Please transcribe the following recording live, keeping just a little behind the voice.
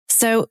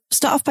So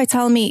start off by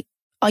telling me,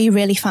 are you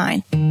really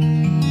fine?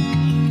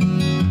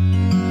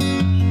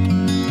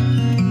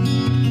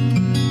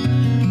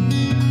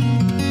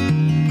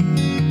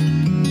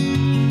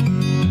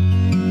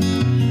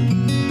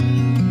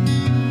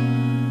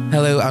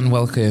 Hello and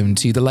welcome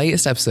to the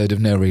latest episode of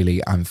No Really,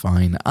 I'm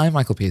Fine. I'm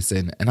Michael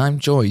Pearson and I'm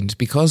joined,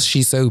 because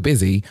she's so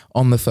busy,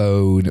 on the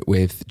phone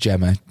with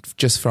Gemma.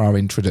 Just for our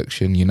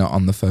introduction, you're not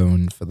on the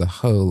phone for the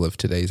whole of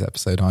today's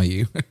episode, are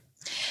you?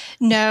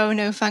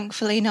 No,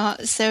 thankfully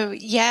not. So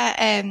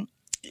in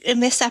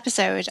this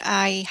episode,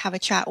 I have a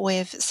chat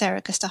with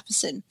Sarah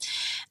Gustafsson,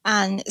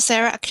 and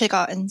Sarah actually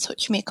got in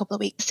touch with me a couple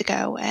of weeks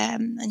ago,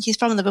 and she's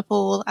from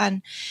Liverpool,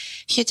 and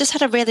she just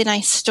had a really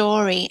nice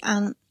story,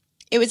 and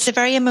it was a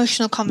very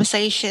emotional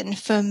conversation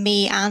for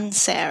me and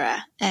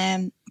Sarah.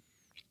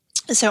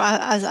 So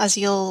as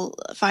you'll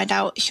find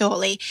out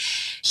shortly,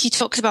 she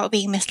talks about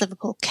being Miss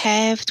Liverpool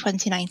Curve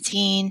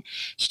 2019.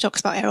 She talks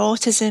about her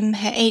autism,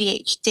 her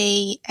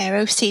ADHD, her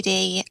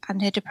OCD,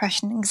 and her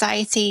depression and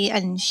anxiety.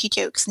 And she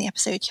jokes in the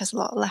episode she has a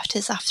lot of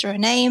letters after her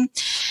name.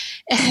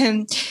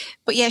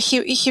 But yeah,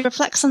 she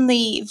reflects on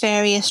the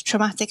various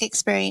traumatic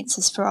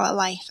experiences throughout her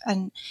life.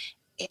 And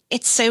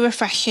it's so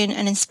refreshing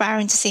and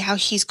inspiring to see how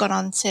she's gone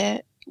on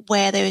to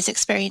wear those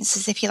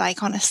experiences, if you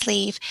like, on her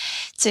sleeve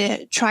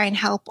to try and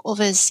help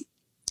others.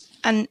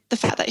 And the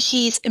fact that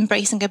she's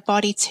embracing her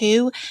body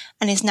too,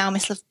 and is now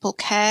Miss Liverpool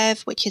Curve,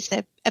 which is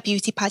a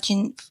beauty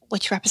pageant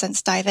which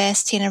represents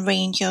diversity in a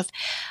range of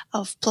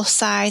plus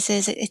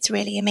sizes. It's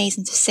really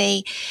amazing to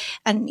see.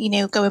 And, you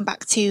know, going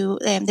back to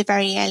the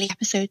very early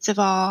episodes of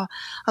our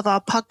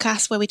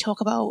podcast where we talk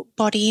about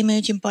body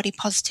image and body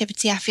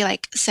positivity, I feel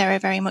like Sarah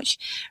very much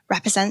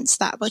represents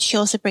that, but she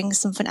also brings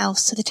something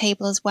else to the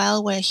table as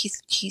well, where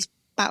she's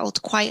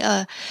battled quite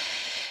a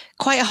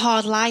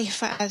hard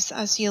life,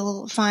 as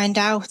you'll find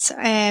out.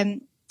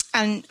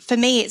 And for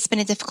me, it's been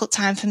a difficult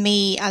time for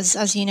me,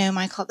 as you know,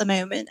 Michael, at the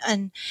moment.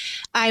 And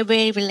I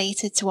really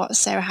related to what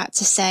Sarah had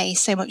to say,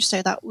 so much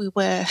so that we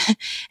were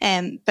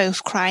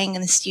both crying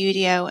in the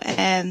studio.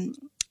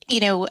 You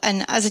know,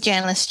 and as a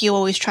journalist, you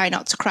always try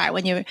not to cry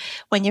when you're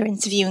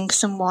interviewing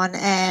someone,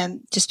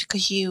 just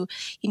because you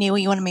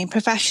want to remain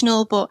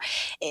professional. But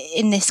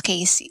in this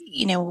case,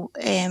 you know,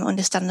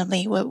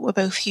 understandably, we're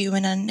both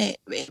human, and it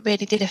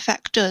really did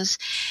affect us.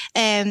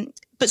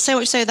 But so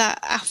much so that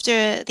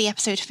after the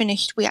episode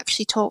finished, we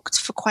actually talked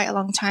for quite a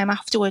long time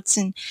afterwards.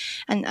 And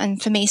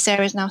for me,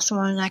 Sarah is now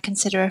someone I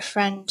consider a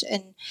friend.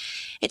 And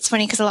it's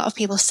funny because a lot of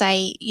people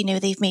say, you know,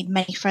 they've made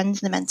many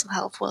friends in the mental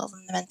health world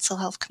and the mental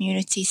health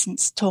community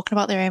since talking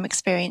about their own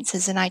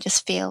experiences. And I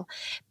just feel,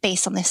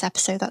 based on this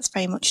episode, that's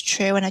very much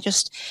true. And I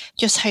just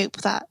hope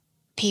that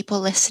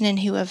people listening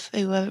who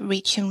are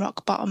reaching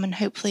rock bottom and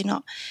hopefully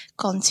not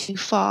gone too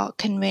far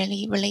can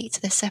really relate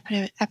to this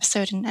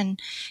episode and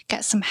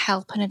get some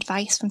help and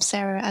advice from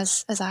Sarah,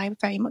 as I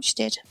very much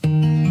did.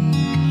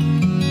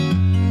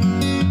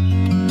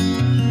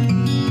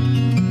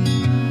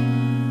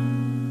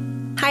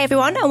 Hi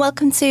everyone, and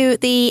welcome to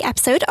the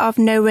episode of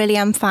No Really,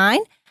 I'm Fine.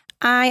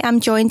 I am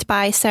joined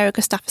by Sarah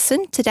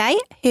Gustafsson today,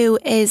 who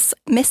is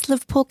Miss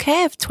Liverpool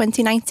Curve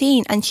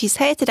 2019, and she's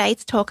here today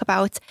to talk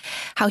about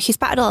how she's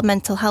battled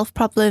mental health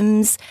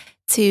problems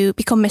to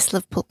become Miss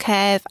Liverpool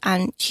Curve,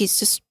 and she's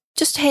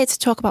just here to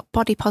talk about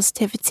body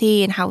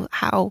positivity and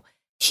how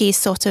she's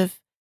sort of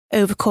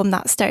overcome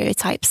that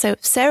stereotype. So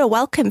Sarah,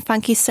 welcome.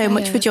 Thank you so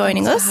much for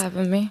joining us. Thanks for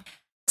having me.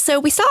 So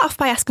we start off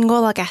by asking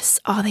all our guests,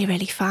 are they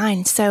really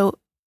fine? So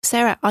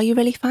Sarah, are you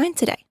really fine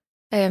today?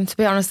 To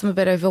be honest, I'm a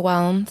bit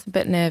overwhelmed, a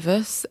bit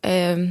nervous.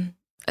 I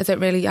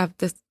haven't really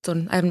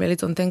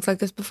done things like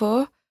this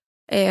before.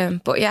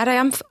 But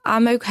yeah,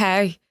 I'm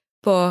okay,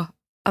 but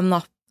I'm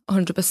not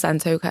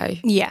 100%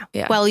 okay. Yeah.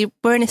 Well,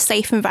 we're in a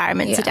safe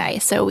environment today,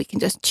 so we can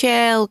just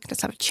chill,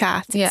 just have a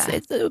chat.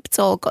 It's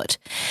all good.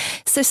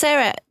 So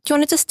Sarah, do you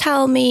want to just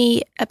tell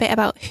me a bit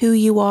about who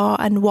you are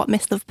and what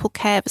Miss Liverpool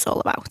Curve is all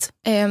about?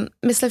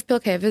 Miss Liverpool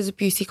Curve is a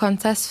beauty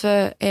contest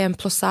for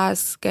plus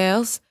size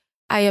girls.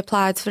 I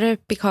applied for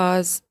it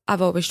because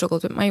I've always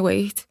struggled with my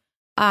weight,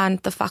 and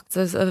the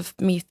factors of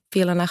me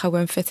feeling like I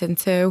won't fit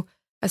into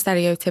a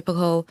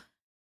stereotypical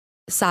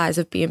size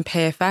of being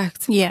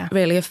perfect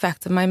really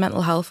affected my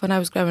mental health when I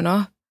was growing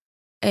up.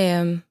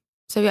 So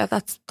yeah,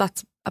 that's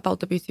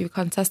about the beauty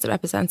contest. It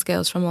represents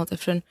girls from all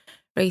different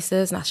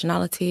races,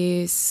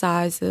 nationalities,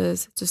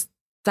 sizes, just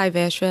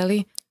diverse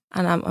really.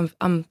 And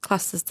I'm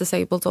classed as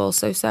disabled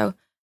also, so I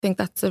think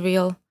that's a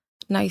real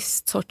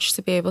nice touch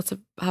to be able to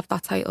have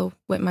that title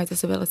with my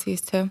disabilities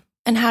too.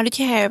 And how did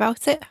you hear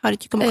about it? How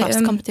did you come across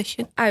the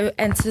competition? I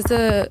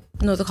entered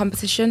another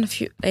competition a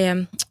few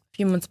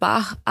months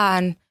back,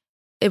 and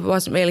it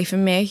wasn't really for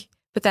me.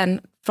 But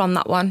then from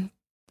that one,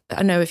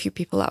 I know a few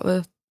people that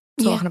were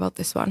talking about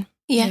this one.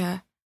 Yeah.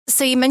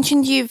 So you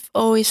mentioned you've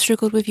always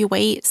struggled with your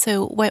weight.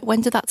 So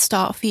when did that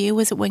start for you?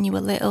 Was it when you were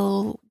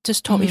little?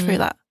 Just talk me through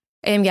that.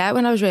 Yeah,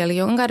 when I was really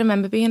young. I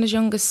remember being as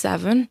young as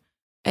 7.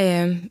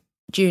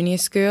 Junior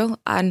school,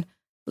 and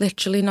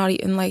literally not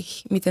eating like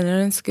my dinner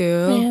in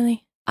school.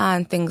 Really?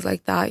 And things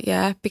like that,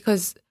 yeah,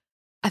 because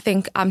I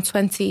think I'm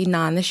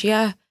 29 this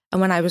year,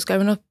 and when I was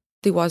growing up,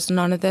 there was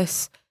none of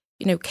this,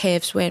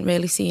 curves weren't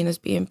really seen as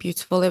being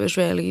beautiful. It was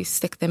really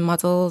stick thin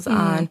models,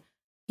 and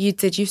you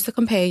did used to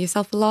compare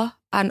yourself a lot.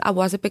 And I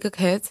was a bigger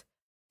kid.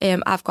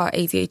 I've got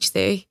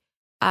ADHD,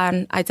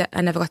 and I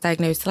never got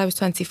diagnosed till I was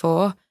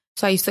 24.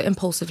 So I used to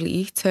impulsively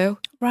eat too.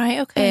 Right,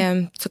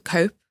 okay. To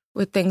cope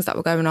with things that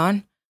were going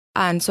on.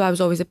 And so I was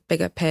always a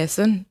bigger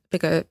person,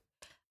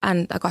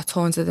 and I got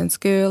taunted in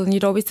school, and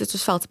you'd always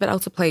just felt a bit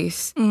out of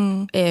place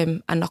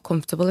and not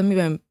comfortable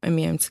in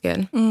my own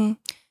skin.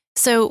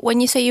 So when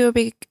you say you were a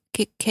big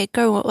kid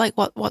growing up, like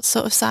what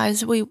sort of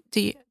size do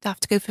you have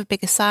to go for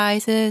bigger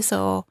sizes?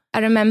 Or I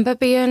remember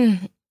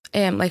being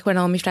like when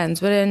all my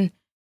friends were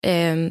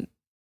in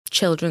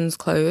children's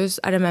clothes,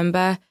 I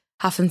remember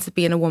having to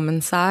be in a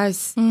woman's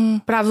size.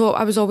 But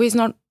I was always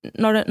not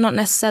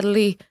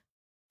necessarily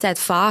dead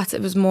fat.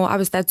 It was more, I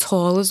was dead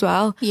tall as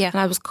well. Yeah.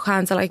 And I was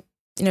kind of like,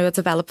 I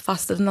developed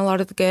faster than a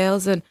lot of the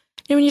girls. And,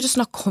 when you're just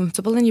not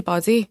comfortable in your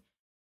body,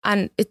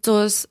 and it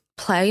does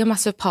play a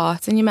massive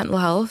part in your mental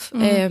health.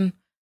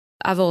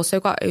 I've also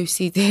got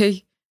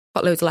OCD,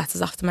 got loads of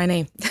letters after my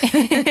name.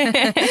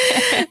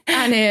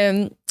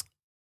 and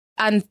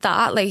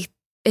that, like,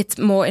 it's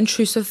more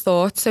intrusive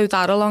thoughts. So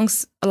that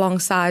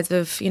alongside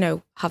of,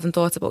 having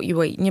thoughts about your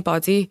weight and your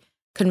body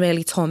can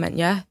really torment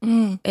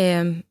you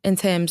in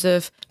terms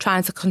of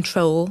trying to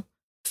control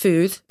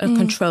food and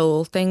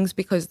control things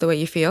because of the way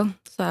you feel.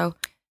 So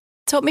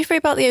talk me through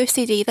about the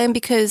OCD then,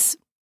 because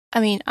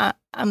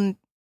I'm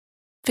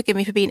forgive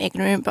me for being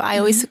ignorant, but I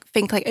always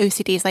think like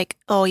OCD is like,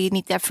 oh, you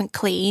need everything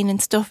clean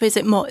and stuff. Is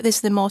there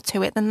more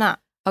to it than that?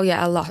 Oh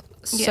yeah, a lot.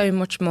 So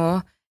much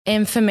more.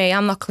 For me,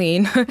 I'm not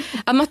clean.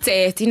 I'm not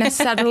dirty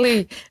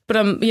necessarily, but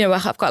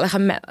I've got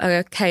like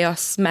a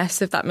chaos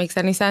mess, if that makes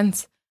any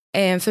sense.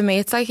 For me,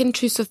 it's like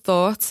intrusive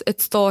thoughts.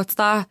 It's thoughts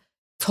that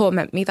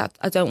torment me, that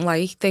I don't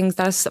like, things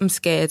that I'm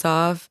scared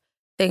of,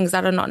 things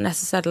that are not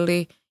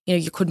necessarily,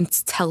 you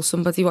couldn't tell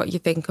somebody what you're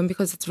thinking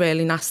because it's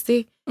really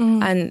nasty.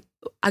 And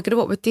I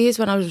grew up with these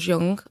when I was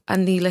young,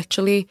 and they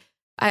literally,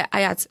 I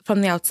had,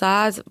 from the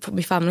outside, from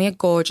my family, a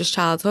gorgeous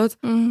childhood,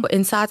 but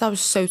inside I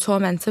was so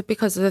tormented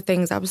because of the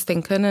things I was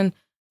thinking and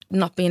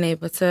not being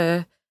able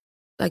to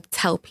like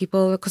tell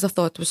people because I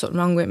thought there was something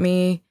wrong with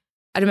me.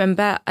 I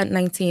remember at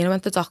 19 I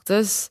went to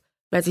doctors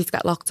ready to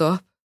get locked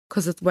up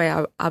because of the way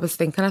I was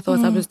thinking. I thought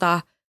I was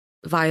that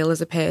vile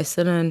as a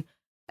person,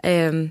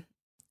 and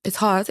it's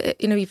hard,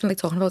 even like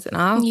talking about it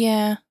now.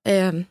 Yeah.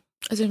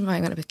 I don't know why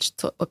I'm getting a bit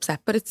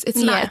upset, but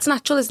it's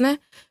natural, isn't it?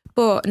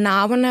 But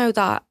now I know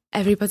that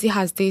everybody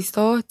has these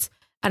thoughts,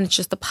 and it's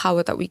just the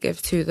power that we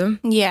give to them.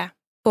 Yeah.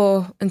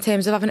 But in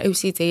terms of having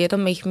OCD, it'll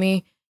make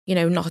me,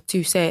 not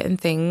do certain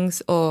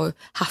things or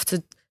have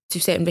to do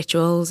certain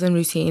rituals and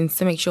routines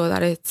to make sure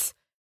that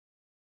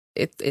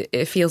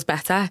it feels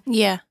better.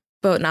 Yeah.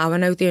 But now I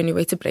know the only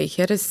way to break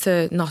it is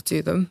to not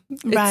do them.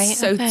 Right. It's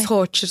so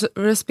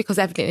torturous because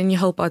everything in your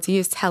whole body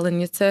is telling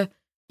you to,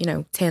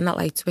 turn that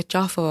light switch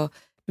off, or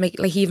make,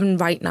 like, even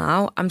right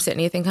now, I'm sitting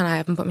here thinking I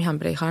haven't put my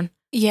handbrake on.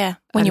 Yeah.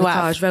 When you are.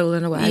 The car's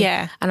rolling away.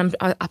 Yeah. And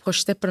I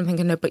pushed it, but I'm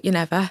thinking, no, but you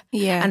never.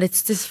 Yeah. And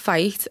it's this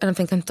fight, and I'm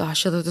thinking, oh,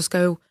 should I just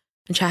go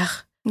and check?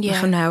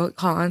 Yeah. No, it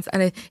can't.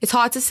 And it's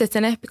hard to sit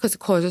in it because it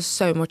causes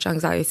so much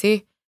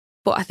anxiety.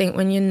 But I think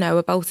when you know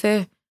about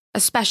it,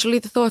 especially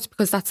the thoughts,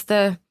 because that's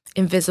the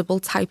invisible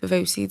type of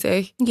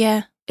OCD.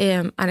 Yeah.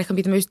 And it can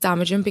be the most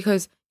damaging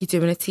because you're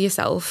doing it to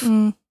yourself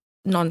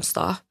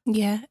non-stop.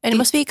 Yeah. And it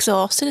must be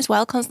exhausting as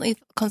well,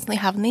 constantly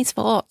having these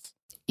thoughts.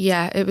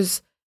 Yeah, it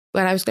was,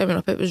 when I was growing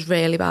up, it was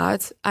really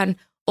bad. And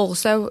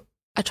also,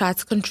 I tried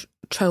to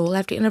control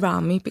everything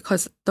around me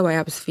because the way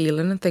I was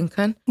feeling and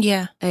thinking.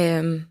 Yeah.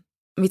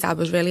 My dad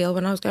was really ill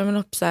when I was growing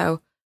up,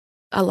 so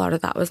a lot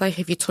of that was like,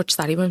 if you touch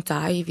that, he won't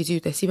die. If you do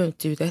this, he won't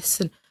do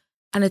this.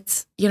 And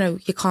it's, you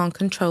can't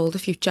control the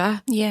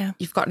future. Yeah.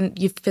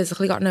 You've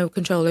physically got no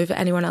control over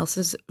anyone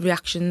else's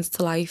reactions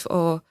to life,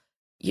 or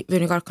you've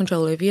only got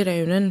control over your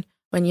own. And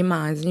when your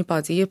mind and your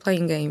body, you're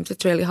playing games,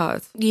 it's really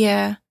hard.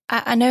 Yeah.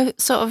 I know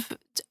sort of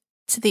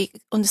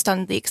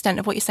understand the extent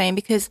of what you're saying,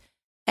 because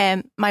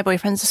my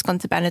boyfriend's just gone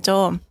to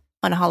Benidorm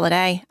on a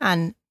holiday,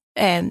 and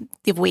the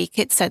other week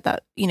it said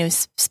that,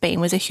 Spain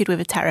was issued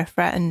with a terror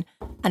threat, and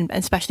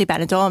especially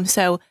Benidorm.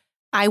 So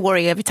I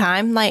worry every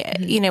time, like,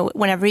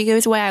 whenever he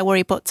goes away, I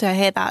worry. But to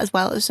hear that as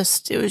well, it was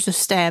just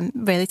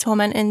really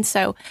tormenting.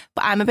 So,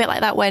 but I'm a bit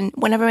like that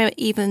whenever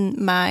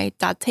even my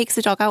dad takes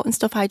the dog out and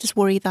stuff, I just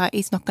worry that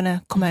he's not going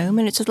to come home,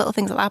 and it's just little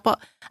things like that. But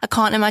I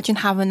can't imagine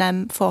having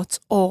them thoughts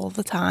all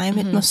the time.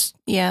 It must,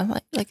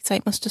 like you say,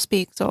 it must just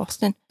be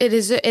exhausting. It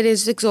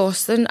is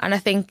exhausting, and I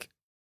think,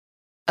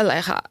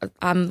 like,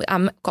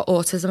 I'm got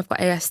autism, I've got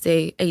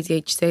ASD,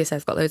 ADHD, so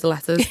I've got loads of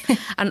letters.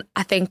 And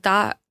I think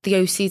that the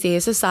OCD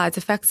is a side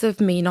effect of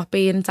me not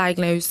being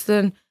diagnosed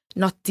and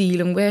not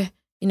dealing with,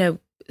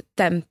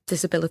 them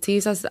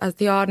disabilities as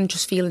they are, and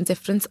just feeling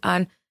different.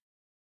 And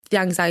the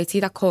anxiety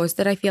that caused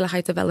it, I feel like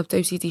I developed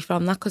OCD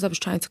from that, because I was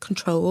trying to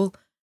control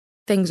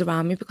things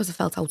around me because I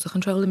felt out of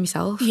control in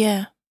myself.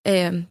 Yeah.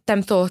 Them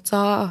thoughts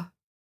are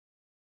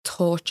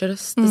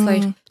torturous.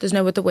 There's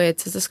no other word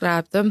to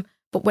describe them.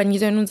 But when you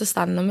don't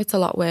understand them, it's a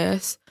lot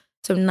worse.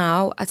 So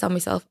now I tell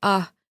myself,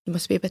 you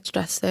must be a bit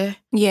stressed there.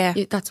 Yeah.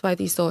 That's why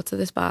these thoughts are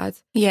this bad.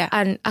 Yeah.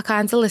 And I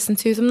kind of listen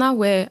to them now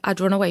where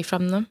I'd run away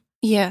from them.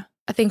 Yeah.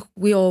 I think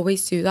we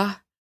always do that.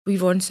 We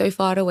run so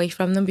far away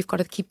from them. We've got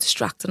to keep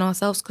distracting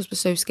ourselves because we're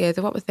so scared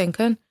of what we're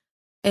thinking.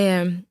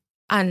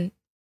 And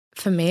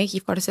for me,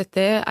 you've got to sit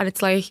there and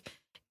it's like,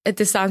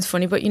 this sounds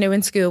funny, but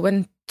in school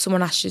when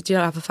someone asks you, do you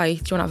want to have a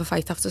fight? Do you want to have a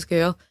fight after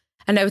school?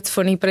 I know it's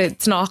funny, but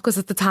it's not, because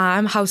at the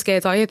time, how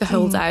scared are you the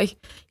whole day?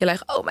 You're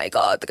like, oh my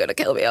God, they're going to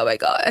kill me, oh my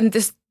God. And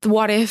the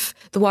what if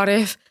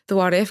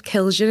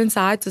kills you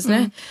inside, doesn't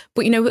it?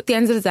 But at the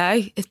end of the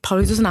day, it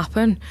probably doesn't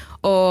happen,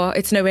 or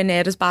it's nowhere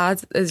near as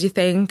bad as you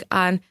think.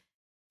 And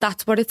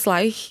that's what it's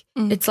like.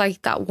 It's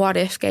like that what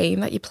if game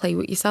that you play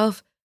with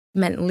yourself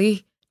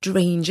mentally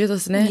drains you,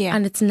 doesn't it? Yeah.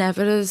 And it's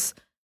never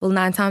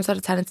 9 times out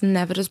of 10, it's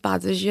never as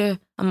bad as you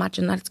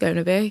imagine that it's going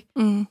to be.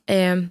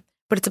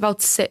 But it's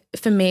about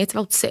it's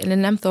about sitting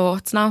in them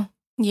thoughts now.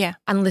 Yeah.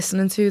 And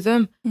listening to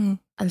them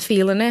and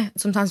feeling it.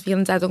 Sometimes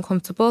feeling dead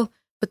uncomfortable.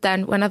 But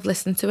then when I've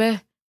listened to it,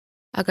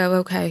 I go,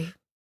 okay,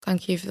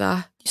 thank you for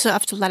that. You sort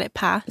of have to let it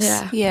pass.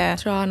 Yeah. Yeah.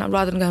 Try not,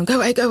 rather than going, go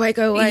away, go away,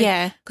 go away.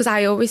 Yeah. Because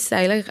I always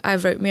say,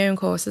 I've wrote my own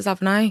courses,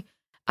 haven't I?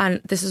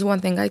 And this is one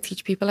thing I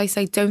teach people. I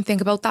say, don't think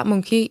about that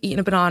monkey eating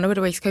a banana with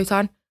a waistcoat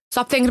on.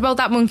 Stop thinking about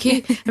that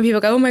monkey. And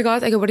people go, oh my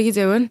God. I go, what are you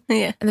doing?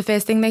 Yeah. And the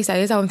first thing they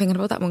say is, I'm thinking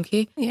about that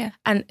monkey. Yeah.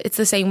 And it's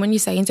the same when you're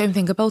saying, don't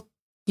think about,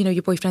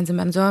 your boyfriend's in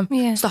Benidorm.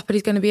 Yeah. Stop it,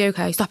 he's going to be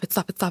okay. Stop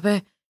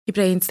it. Your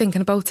brain's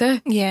thinking about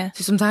it. Yeah.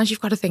 So sometimes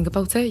you've got to think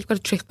about it. You've got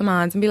to trick the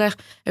mind and be like,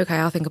 okay,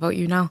 I'll think about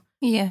you now.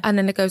 Yeah. And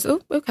then it goes, oh,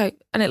 okay.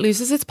 And it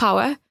loses its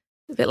power.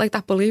 A bit like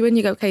that bully when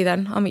you go, okay,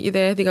 then I'll meet you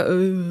there. They go,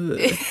 oh.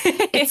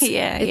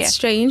 It's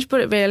strange,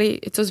 but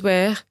it does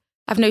work.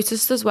 I've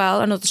noticed as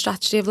well, another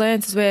strategy I've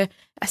learned is where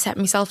I set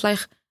myself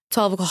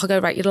 12 o'clock, I go,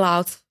 right, you're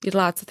allowed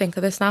to think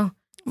of this now.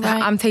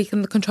 Right. I'm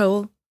taking the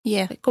control.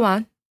 Yeah. Go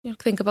on,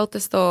 think about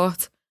this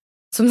thought.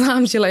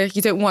 Sometimes you're like,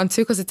 you don't want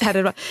to because it's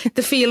headed.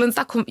 The feelings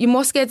that come, you're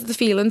more scared of the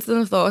feelings than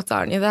the thoughts,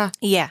 aren't you? There.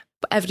 Yeah.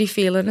 But every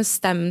feeling is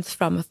stemmed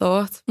from a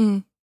thought.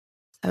 So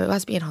it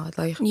has been hard,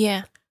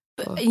 Yeah.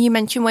 But you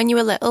mentioned when you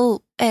were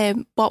little,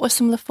 what were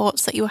some of the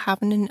thoughts that you were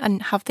having,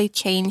 and have they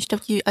changed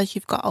as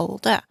you've got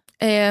older?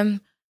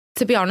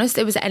 To be honest,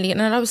 it was anything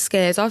that I was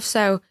scared of.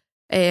 So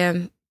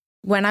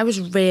when I was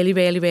really,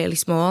 really, really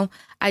small,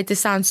 I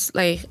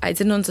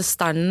didn't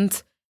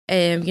understand,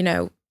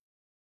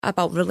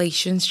 about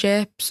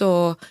relationships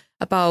or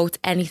about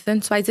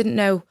anything. So I didn't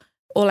know.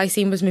 All I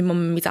seen was my mum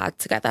and my dad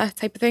together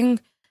type of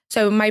thing.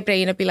 So my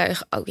brain would be like,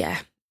 oh yeah,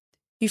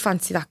 you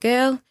fancy that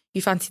girl,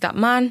 you fancy that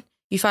man,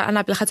 and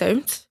I'd be like, I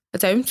don't.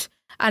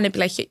 And it'd be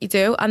like, you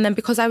do. And then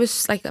because I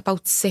was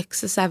about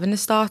 6 or 7, it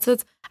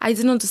started, I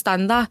didn't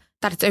understand that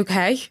it's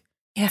okay.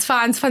 Yeah. It's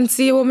fine to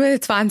fancy a woman,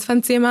 it's fine to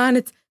fancy a man,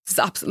 it's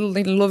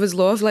absolutely love is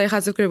love,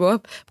 as I grew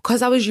up.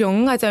 Because I was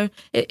young,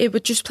 it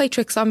would just play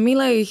tricks on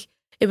me,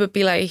 it would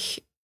be like,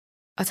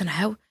 I don't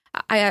know.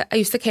 I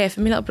used to care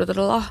for my little brother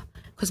a lot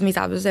because my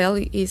dad was ill.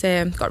 He's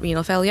got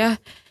renal failure.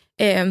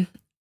 And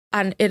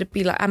it'd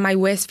be and my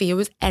worst fear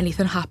was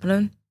anything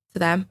happening to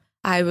them.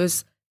 I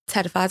was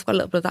terrified. I've got a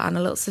little brother and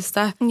a little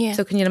sister. Yeah.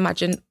 So can you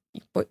imagine,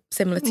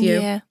 similar to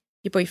you,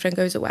 your boyfriend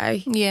goes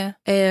away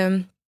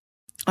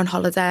on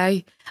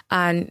holiday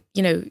and,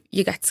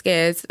 you get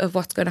scared of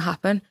what's going to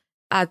happen.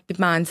 I'd be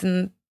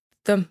minding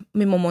them,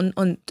 my mum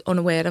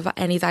unaware of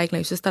any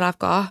diagnosis that I've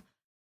got,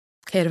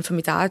 caring for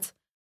my dad.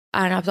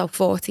 And I was about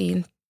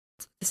 14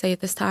 to say at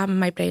this time, and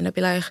my brain would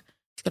be like,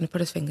 he's going to put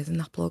his fingers in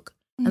that plug.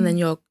 And then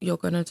you're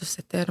going to just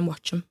sit there and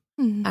watch him.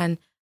 And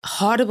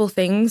horrible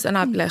things. And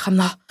I'd be like, I'm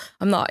not,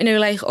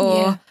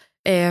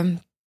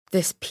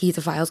 this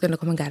paedophile's going to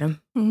come and get him.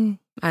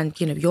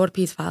 And, you're a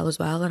paedophile as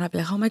well. And I'd be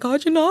like, oh my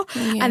God, you're not.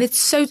 Yeah. And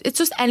it's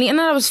just anything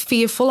that I was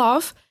fearful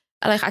of.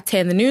 I'd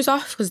turn the news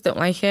off because I don't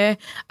like it.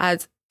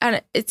 And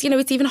it's,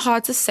 it's even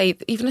hard to say,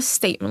 even a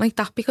statement like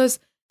that, because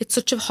it's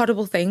such a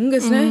horrible thing,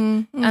 isn't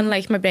it? And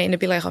my brain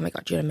would be like, oh my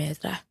God, you're a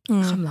murderer.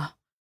 I'm not.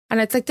 And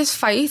it's this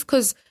fight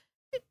because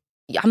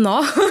I'm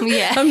not.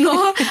 Yeah. I'm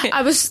not.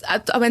 I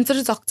went to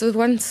the doctor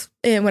once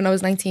when I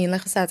was 19.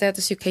 Like I said, I had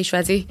the suitcase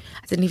ready.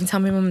 I didn't even tell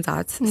my mum and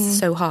dad. It's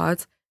so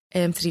hard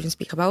to even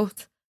speak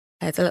about.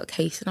 I had a little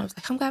case and I was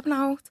like, I'm going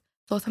out.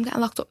 Thought I'm getting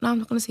locked up now. I'm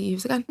not going to see you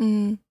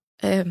again.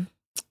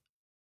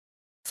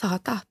 It's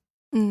hard that.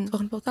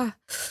 Talking about that.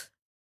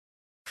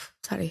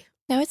 Sorry.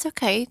 No, it's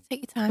okay.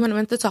 Take your time. When I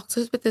went to the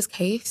doctors with this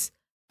case,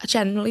 I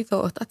generally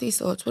thought that these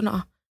thoughts were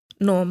not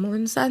normal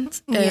in a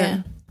sense.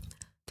 They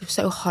were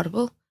so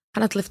horrible.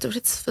 And I'd lived with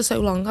it for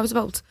so long. I was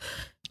about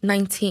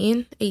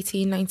 18,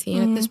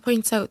 19 at this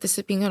point. So this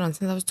had been going on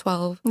since I was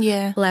 12,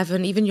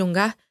 11, even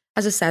younger.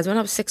 As I said, when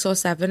I was 6 or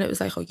 7, it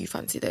was like, oh, you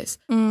fancy this.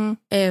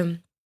 Another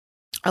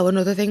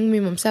thing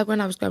my mum said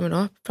when I was growing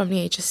up, from the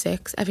age of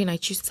 6, every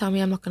night she used to tell me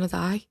I'm not going to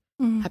die.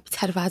 I'd be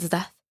terrified of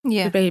death.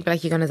 Yeah. My brain would be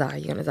like, you're going to die,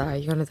 you're going to die,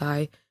 you're going to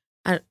die.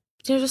 And,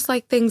 just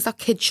things that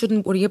kids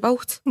shouldn't worry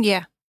about.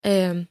 Yeah.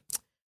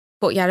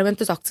 But yeah, I went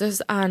to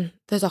doctors and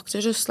the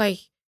doctor just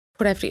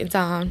put everything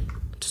down,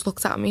 just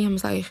looked at me and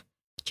was like,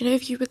 do you know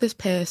if you were this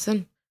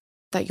person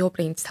that your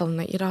brain's telling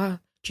that you are,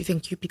 do you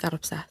think you'd be that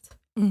upset?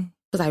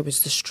 Because I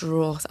was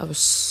distraught. I was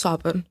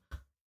sobbing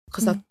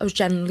because I was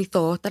genuinely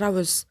thought that I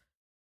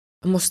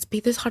must be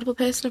this horrible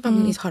person if I'm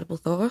having these horrible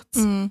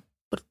thoughts.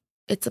 But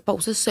it's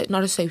about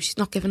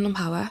not giving them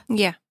power.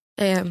 Yeah.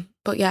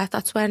 But yeah,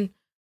 that's when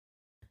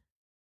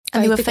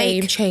and the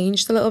game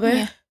changed a little bit.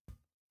 Yeah.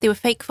 They were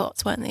fake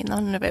thoughts, weren't they?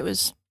 None of it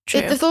was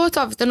true. The thought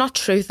of, they're not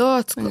true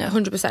thoughts,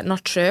 100%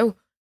 not true.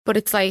 But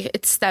it's like,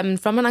 it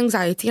stemmed from an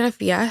anxiety and a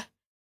fear.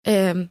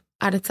 And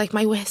it's like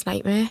my worst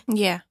nightmare.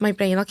 Yeah. My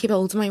brain will keep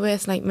hold of my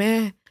worst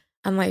nightmare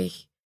and like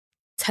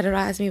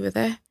terrorise me with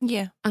it.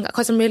 Yeah. And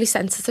because I'm really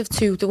sensitive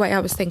to the way I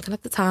was thinking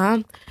at the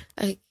time.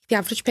 Like the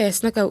average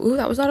person would go, ooh,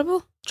 that was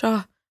horrible.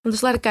 Sure. And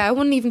just let it go. I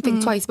wouldn't even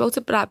think twice about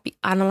it, but I'd be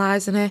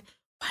analysing it.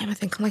 Why am I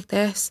thinking like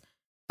this?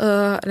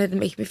 And it'd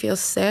make me feel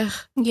sick.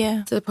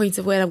 Yeah. To the point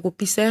of where I would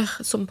be sick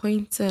at some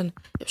point. And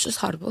it was just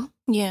horrible.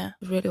 Yeah.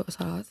 It really was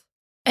hard.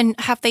 And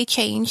have they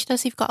changed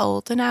as you've got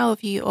older now?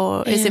 Have you,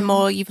 or is it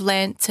more you've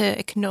learned to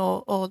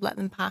ignore or let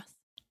them pass?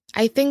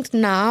 I think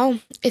now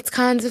it's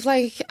kind of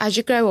like as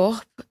you grow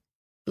up,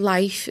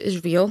 life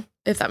is real,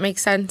 if that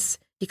makes sense.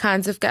 You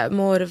kind of get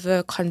more of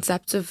a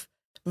concept of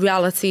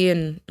reality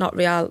and not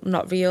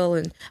real.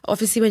 And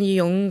obviously when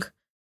you're young,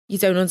 you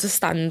don't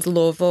understand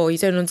love, or you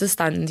don't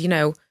understand, you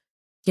know,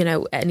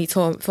 any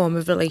form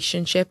of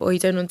relationship, or you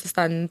don't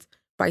understand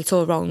right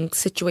or wrong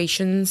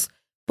situations.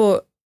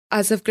 But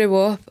as I've grew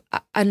up,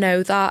 I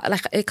know that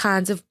like it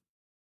kind of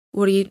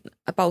worry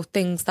about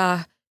things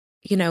that,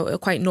 you know, are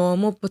quite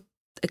normal, but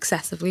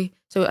excessively.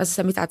 So as I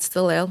said, my dad's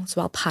still ill,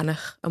 so I'll panic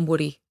and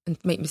worry and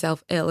make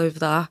myself ill over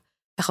that.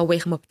 Like I'll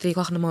wake him up at 3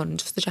 o'clock in the morning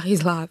just to check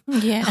he's alive.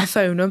 Yeah. I'll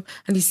phone him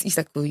and he's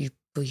like, will you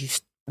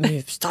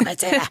move, stop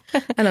it.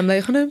 And I'm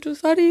like, oh, no, I'm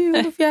just sorry,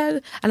 I love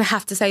you. And I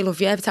have to say love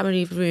you every time I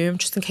leave the room,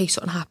 just in case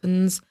something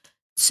happens.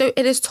 So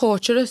it is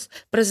torturous,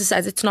 but as I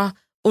said, it's not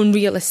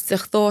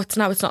unrealistic thoughts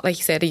now. It's not like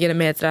you said, you're a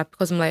murderer,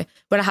 because I'm like,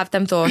 when I have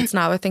them thoughts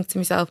now, I think to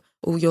myself,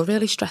 oh, you're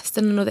really stressed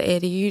in another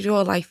area of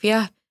your life,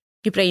 yeah.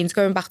 Your brain's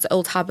going back to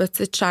old habits.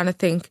 It's trying to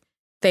think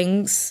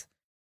things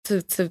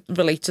to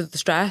relate to the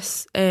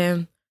stress.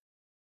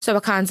 So I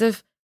kind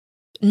of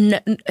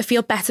I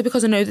feel better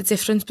because I know the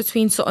difference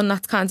between something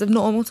that's kind of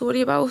normal to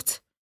worry about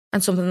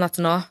and something that's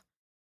not.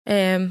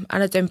 And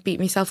I don't beat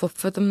myself up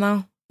for them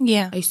now.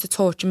 Yeah. I used to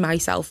torture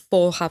myself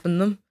for having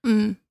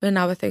them. But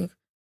now I think,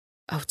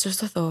 oh, it's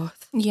just a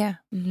thought. Yeah.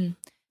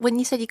 When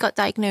you said you got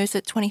diagnosed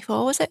at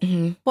 24, was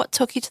it? What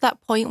took you to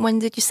that point? When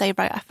did you say,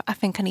 right, I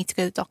think I need to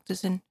go to the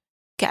doctors and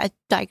get a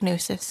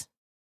diagnosis?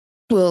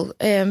 Well,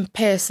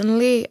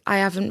 personally, I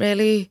haven't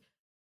really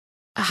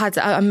had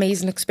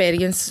amazing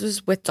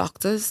experiences with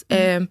doctors.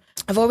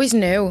 I've always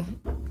knew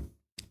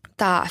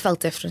that I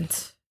felt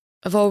different.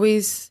 I've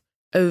always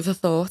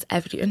overthought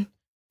everything.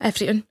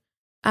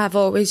 I've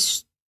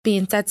always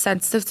been dead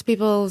sensitive to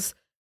people's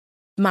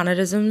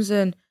mannerisms,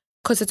 and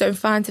because I don't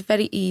find it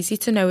very easy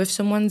to know if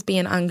someone's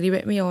being angry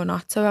with me or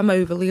not. So I'm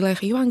overly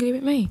like, are you angry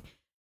with me?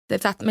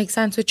 If that makes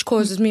sense, which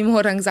causes me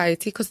more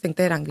anxiety because I think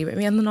they're angry with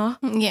me and they're not.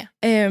 Yeah.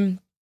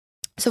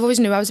 So I've always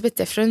knew I was a bit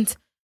different,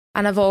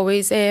 and I've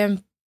always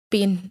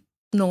been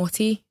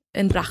naughty,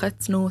 in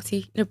brackets,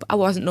 naughty. No, I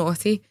wasn't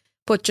naughty,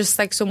 but just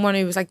like someone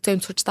who was like,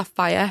 don't touch that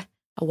fire.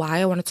 Oh, why?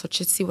 I want to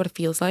touch it to see what it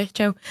feels like.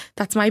 You know,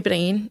 that's my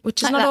brain,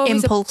 which is like not that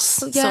always impulse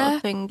sort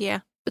of thing.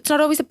 Yeah. It's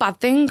not always a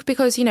bad thing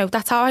because, you know,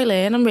 that's how I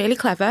learn. I'm really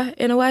clever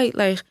in a way.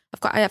 Like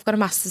I've got a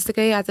master's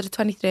degree. I did at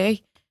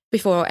 23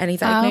 before any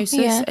diagnosis.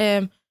 Oh,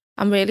 yeah.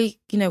 I'm really,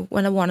 you know,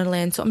 when I want to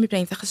learn something, my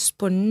brain's like a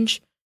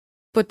sponge.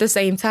 But at the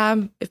same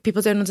time, if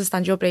people don't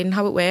understand your brain and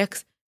how it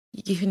works,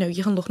 you know,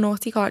 you can look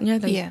naughty, can't you?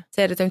 Like, yeah.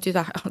 Sarah, don't do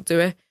that. I'll do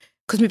it.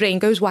 Because my brain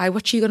goes, why?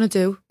 What's she going to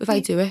do if I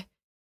do it?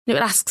 And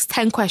it asks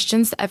 10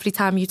 questions every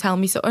time you tell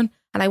me something.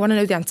 And I want to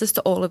know the answers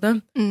to all of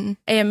them.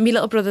 My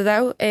little brother,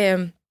 though,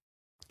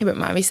 he won't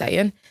mind me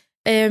saying,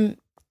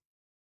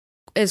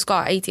 has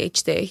got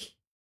ADHD.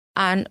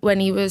 And when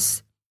he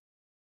was,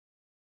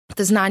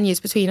 there's 9 years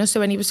between us. So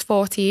when he was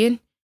 14,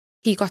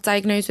 he got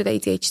diagnosed with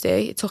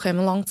ADHD. It took him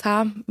a long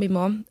time. My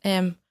mum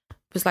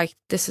was like,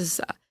 this is...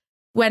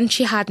 When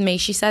she had me,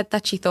 she said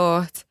that she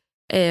thought,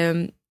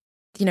 you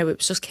know, it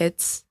was just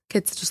kids.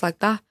 Kids are just like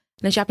that.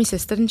 And then she had my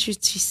sister and she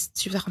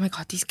was like, oh my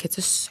God, these kids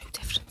are so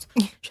different.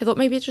 She thought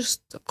maybe I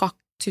just got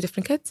 2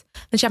 different kids.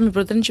 Then she had my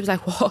brother and she was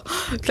like, what?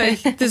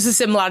 Like, there's a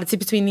similarity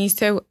between these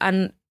two.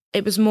 And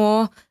it was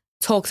more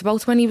talked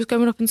about when he was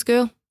growing up in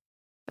school.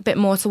 A bit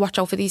more to watch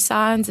out for these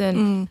signs,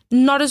 and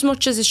not as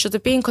much as it should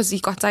have been because he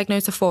got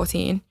diagnosed at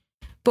 14,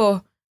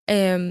 but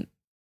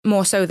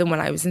more so than when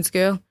I was in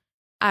school.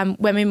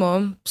 When my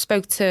mum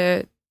spoke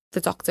to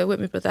the doctor with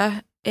my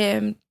brother,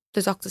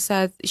 the doctor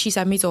said, she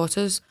said my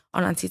daughter's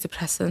on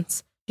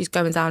antidepressants. She's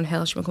going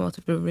downhill. She won't come out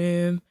of the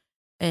room.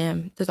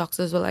 The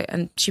doctors were like,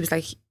 and she was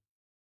like,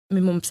 my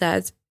mum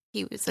said,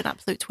 he was an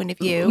absolute twin of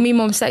you. My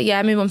mum said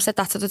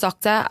that to the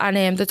doctor,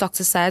 and the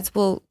doctor said,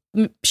 well,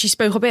 she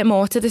spoke a bit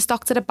more to this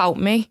doctor about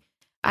me,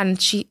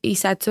 And he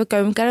said to her,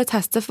 go and get her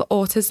tested for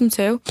autism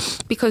too,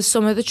 because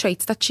some of the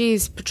traits that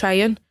she's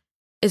portraying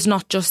is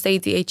not just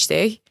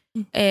ADHD.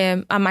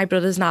 And my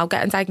brother's now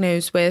getting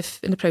diagnosed with,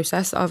 in the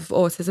process of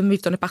autism.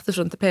 We've done it back to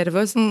front, the pair of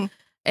us.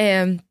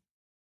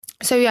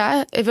 So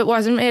yeah, if it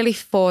wasn't really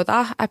for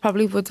that, I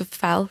probably would have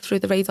fell through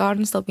the radar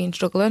and still been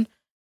struggling.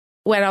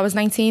 When I was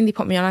 19, they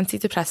put me on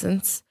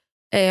antidepressants.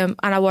 And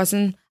I was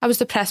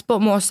depressed,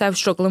 but more so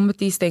struggling with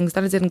these things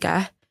that I didn't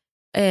get.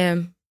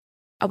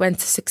 I went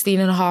to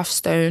 16.5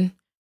 stone.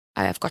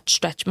 I've got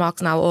stretch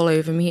marks now all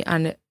over me,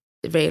 and it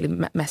really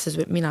messes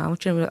with me now,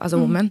 as a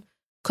woman.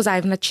 Because I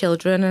haven't had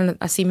children, and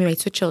I see my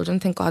mates with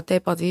children, thank God their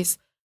bodies,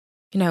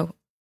 aren't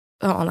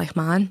like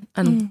mine.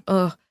 And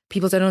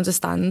people don't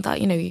understand that,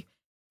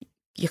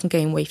 you can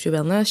gain weight through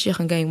illness, you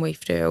can gain weight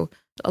through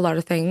a lot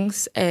of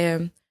things.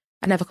 I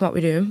never come out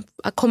with room.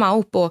 I come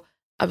out, but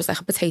I was like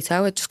a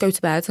potato. I'd just go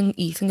to bed and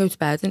eat and go to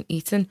bed and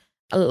eat. And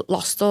I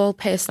lost all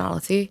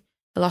personality.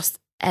 I lost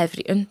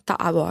everything that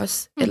I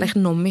was. It like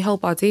numbed my whole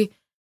body.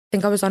 I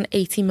think I was on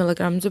 80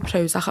 milligrams of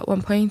Prozac at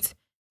one point,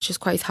 which is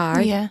quite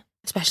high. Yeah.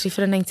 Especially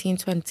for a 19,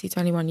 20,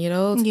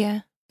 21-year-old.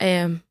 Yeah.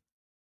 And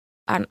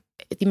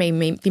they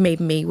made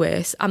me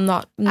worse. I'm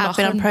not I've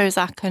been on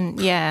Prozac and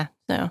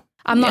no.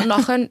 I'm not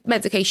knocking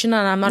medication,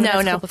 and I'm not a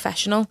medical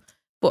professional.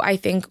 But I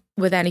think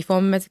with any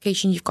form of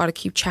medication, you've got to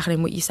keep checking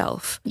in with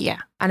yourself. Yeah.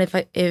 And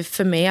if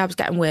for me, I was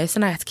getting worse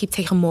and I had to keep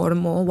taking more and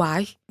more,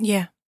 why?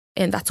 Yeah.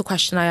 And that's a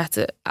question I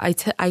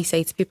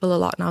say to people a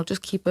lot now,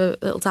 just keep a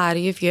little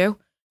diary of you,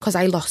 because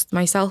I lost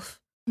myself.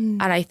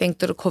 And I think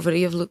the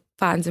recovery of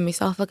finding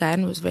myself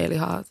again was really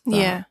hard.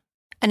 Yeah.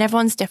 And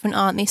everyone's different,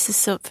 aren't they?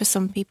 So for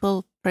some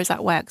people, Prozac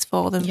works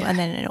for them, and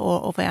then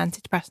or other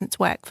antidepressants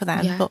work for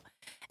them. Yeah. But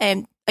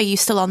are you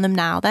still on them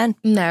now then?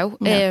 No.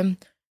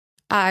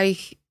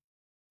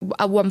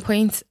 At one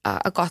point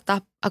I got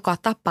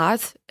that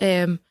bad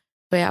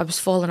where I was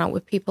falling out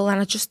with people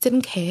and I just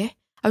didn't care.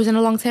 I was in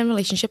a long-term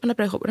relationship and I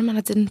broke up with him and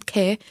I didn't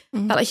care.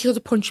 Felt like he could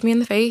have punched me in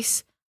the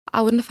face.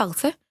 I wouldn't have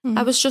felt it.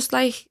 I was just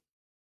like,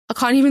 I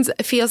can't even,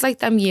 it feels like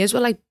them years were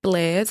like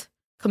blurred,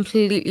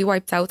 completely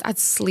wiped out. I'd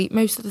sleep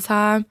most of the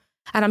time,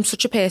 and I'm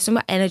such a person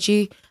with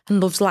energy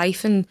and loves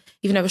life, and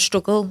even though I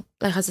struggle,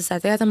 like as I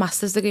said, I had a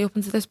master's degree up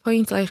until this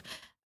point, like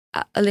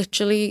I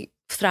literally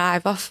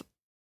thrive off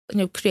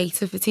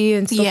creativity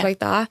and stuff like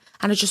that,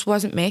 and it just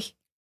wasn't me.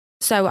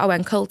 So I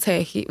went cold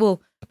turkey.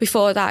 Well,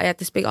 before that I had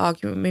this big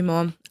argument with my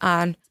mum,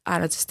 and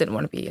I just didn't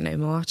want to be no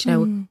more,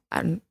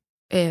 and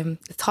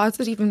it's hard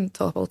to even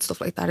talk about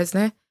stuff like that,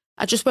 isn't it?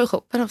 I just woke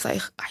up and I was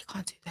like, I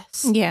can't do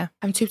this. Yeah.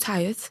 I'm too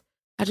tired.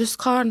 I just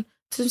can't.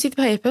 I don't see the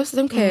purpose. I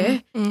don't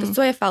care. That's the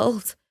way I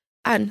felt.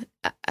 And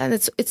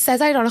it says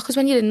ironic because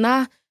when you're in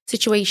that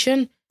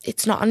situation,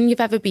 it's not one you've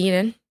ever been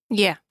in.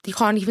 Yeah. You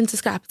can't even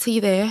describe it till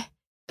you're there.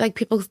 Like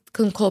people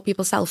can call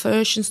people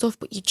selfish and stuff,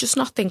 but you're just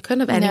not thinking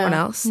of anyone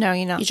else. No,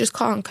 you're not. You just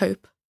can't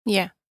cope.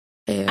 Yeah.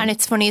 And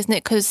it's funny, isn't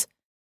it? Because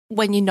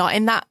when you're not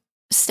in that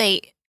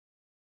state,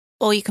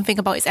 all you can think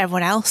about is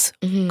everyone else,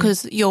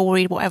 because you're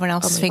worried what everyone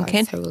else is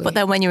thinking. God, totally. But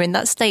then when you're in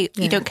that state,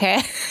 you don't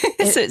care.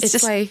 So it's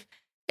just like,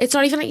 it's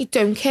not even like you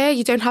don't care.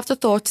 You don't have the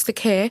thoughts to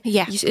care.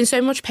 Yeah. You're in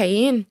so much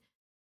pain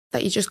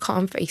that you just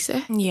can't face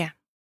it. Yeah.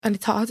 And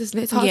it's hard, isn't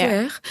it? It's hard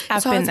work.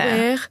 It's hard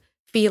work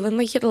feeling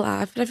like you're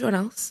alive with everyone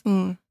else.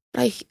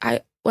 Like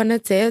when I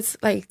did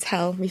like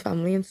tell my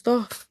family and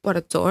stuff what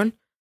I'd done,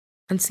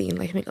 and seeing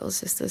like my little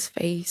sister's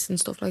face and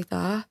stuff like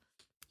that,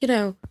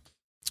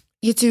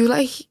 you do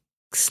like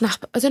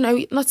snap. I don't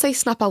know, not say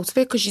snap out of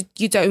it, because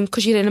you don't,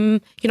 because you're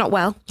not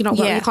well. You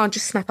can't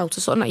just snap out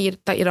of something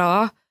that you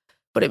are.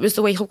 But it was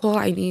the wake up call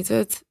I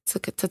needed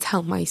to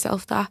tell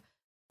myself that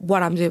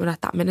what I'm doing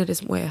at that minute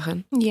isn't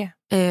working. Yeah.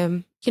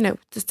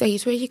 There's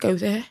days where you go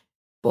there,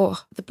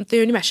 but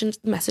the only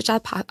message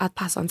I'd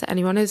pass on to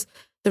anyone is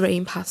the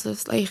rain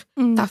passes. Like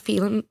that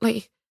feeling,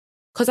 like,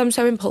 because I'm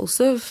so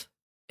impulsive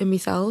in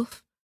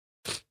myself,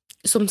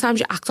 sometimes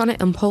you act on an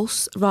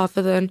impulse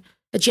rather than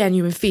a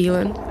genuine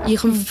feeling. You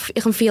can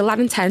feel that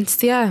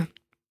intensity,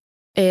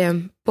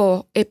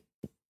 but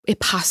it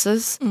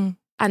passes,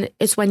 and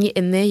it's when you're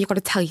in there you've got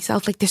to tell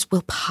yourself like this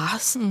will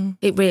pass.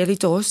 It really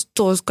does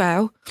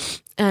go,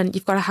 and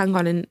you've got to hang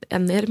on in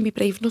there and be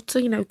brave enough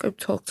to go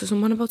talk to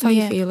someone about how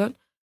you're feeling.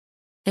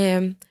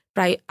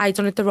 Right, I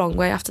done it the wrong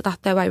way after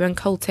that though. I went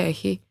cold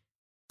turkey,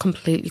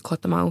 completely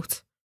cut them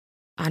out,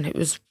 and it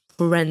was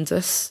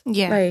horrendous.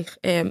 Like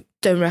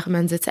don't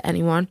recommend it to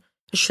anyone.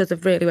 I should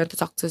have really went to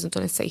doctors and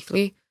done it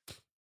safely.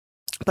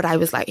 But I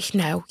was like,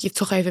 no, you've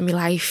took over my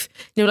life.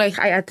 like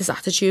I had this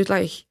attitude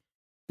like,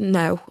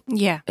 no.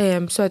 Yeah.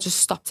 So I just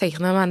stopped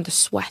taking them, and the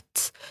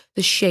sweat,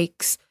 the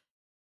shakes,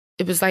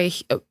 it was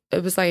like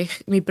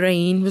my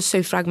brain was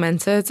so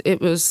fragmented.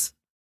 It was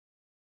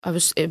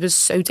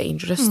so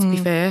dangerous, to be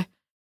fair.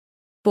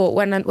 But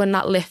when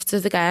that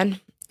lifted again,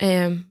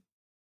 I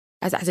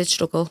did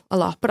struggle a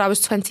lot. But I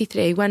was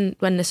 23 when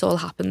this all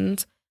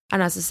happened.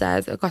 And as I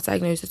said, I got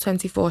diagnosed at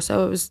 24,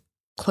 so I was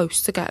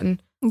close to getting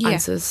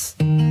answers.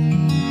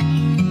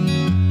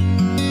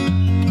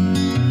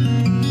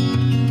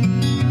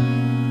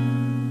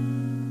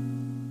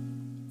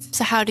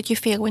 So how did you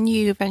feel when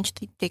you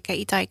eventually did get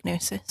your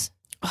diagnosis?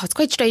 Oh, it's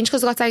quite strange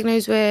because I got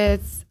diagnosed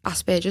with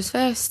Asperger's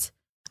first.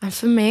 And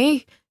for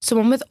me,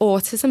 someone with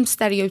autism,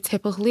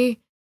 stereotypically,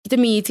 the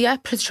media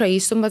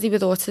portrays somebody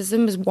with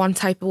autism as one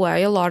type of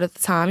way a lot of the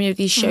time,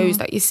 these shows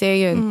that you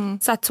see.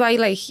 And so that's why,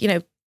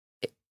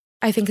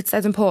 I think it's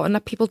important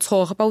that people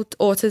talk about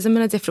autism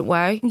in a different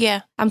way.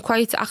 Yeah. I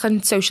can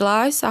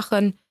socialise, I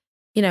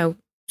can,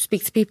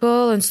 speak to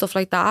people and stuff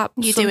like that.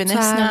 You're doing this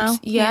now?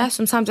 Yeah,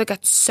 sometimes I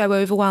get so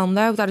overwhelmed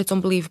though that it's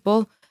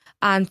unbelievable.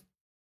 And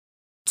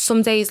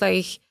some days,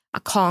 I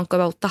can't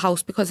go out the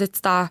house because it's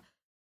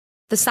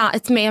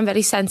it's me, I'm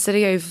very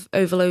sensory,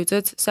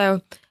 overloaded.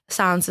 So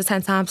sounds are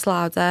 10 times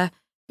louder,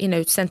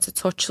 sense of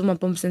touch, someone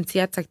bumps into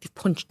you, it's like they've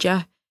punched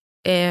you.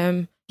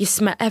 You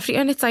smell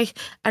everything. It's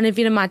and if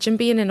you imagine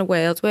being in a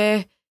world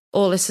where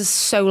all this is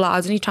so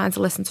loud and you're trying to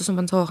listen to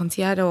someone talking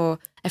to you or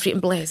everything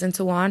blares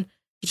into one,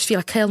 you just feel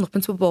like curling up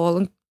into a ball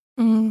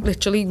and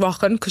literally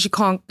rocking because you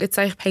can't, it's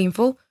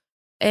painful.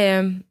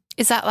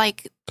 Is that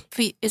like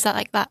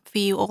that for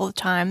you all the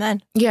time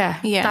then? Yeah.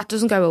 That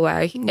doesn't go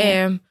away.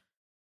 Yeah.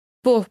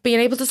 But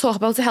being able to talk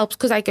about it helps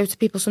because I go to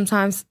people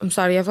sometimes, I'm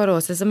sorry, I've got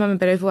autism, I'm a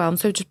bit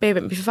overwhelmed, so just bear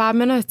with me for 5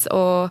 minutes,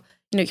 or,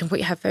 you can put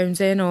your headphones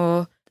in,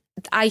 or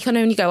I can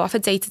only go off a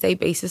day-to-day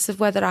basis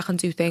of whether I can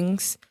do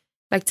things.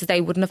 Like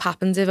today wouldn't have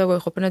happened if I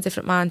woke up in a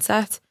different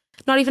mindset.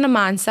 Not even a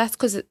mindset,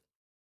 because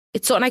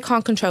it's something I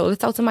can't control.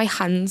 It's out of my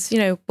hands,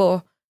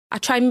 but I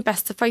try my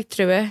best to fight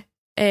through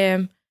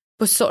it.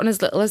 But something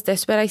as little as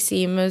this where I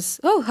seem as,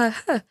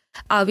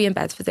 I'll be in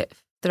bed for the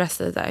rest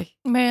of the day.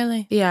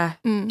 Really? Yeah.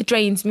 It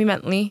drains me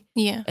mentally.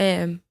 Yeah.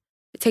 It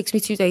takes me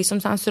 2 days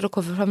sometimes to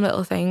recover from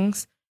little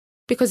things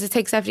because it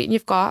takes everything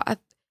you've got.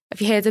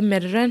 Have you heard of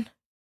mirroring?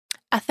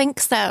 I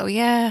think so,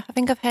 yeah. I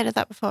think I've heard of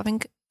that before.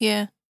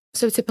 Yeah.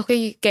 So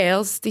typically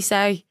girls, they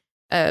say,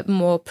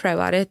 more pro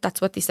at it.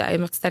 That's what they say.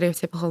 I'm not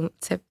stereotypical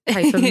type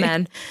of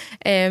men.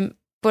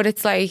 But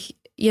it's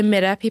you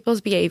mirror people's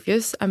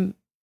behaviours and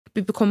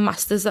we become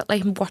masters at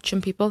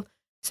watching people.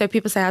 So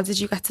people say, how did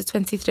you get to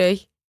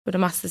 23 with a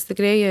master's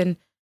degree? And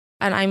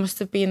I must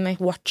have been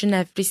watching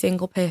every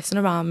single person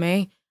around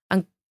me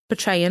and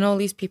portraying all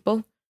these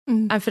people.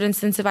 And for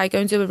instance, if I go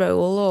and do a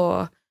role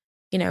or,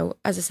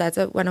 as I said,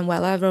 when I'm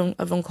well, I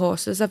run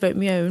courses, I've wrote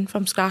my own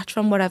from scratch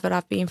from whatever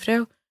I've been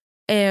through.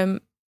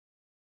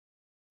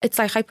 It's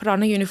I put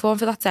on a uniform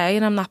for that day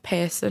and I'm that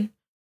person.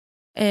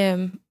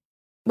 When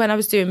I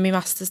was doing my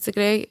master's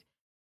degree,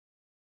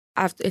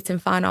 it's in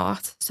fine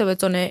art, so I've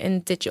done it in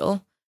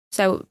digital.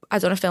 So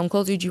I've done a film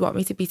called Who Do You Want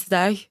Me to Be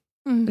Today?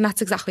 And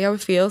that's exactly how it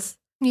feels.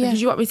 Yeah. Who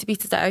do you want me to be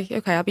today?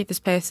 Okay, I'll be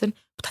this person.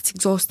 But that's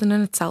exhausting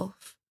in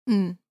itself.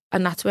 And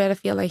that's where I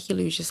feel like you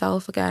lose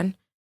yourself again.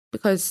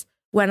 Because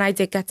when I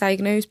did get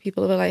diagnosed,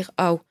 people were like,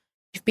 oh,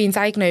 you've been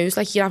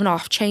diagnosed, you haven't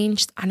half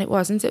changed. And it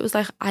wasn't. It was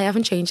I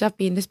haven't changed. I've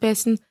been this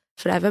person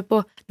forever,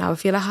 but now I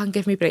feel like I can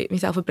give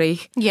myself a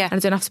break. Yeah. And I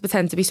don't have to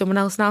pretend to be someone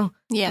else now.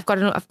 Yeah. I've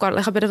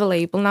got a bit of a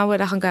label now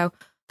where I can go,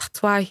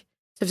 that's why. So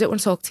if I don't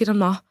want to talk to you, I'm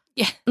not.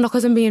 Yeah. Not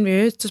because I'm being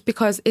rude, just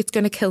because it's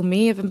going to kill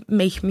me if I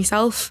make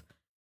myself,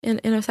 in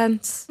a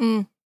sense.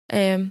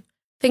 I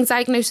think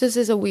diagnosis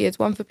is a weird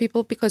one for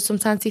people because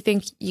sometimes they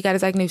think you get a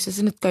diagnosis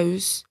and it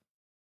goes.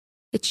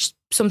 It's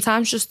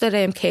sometimes just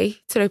a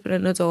key to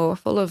opening a door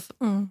full of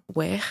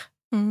work,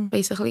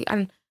 basically.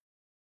 And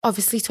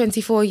obviously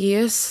 24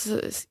 years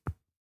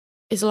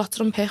is a lot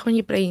to unpick when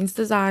your brain's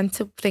designed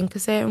to think a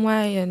certain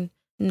way. And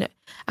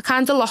I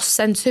kind of lost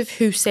sense of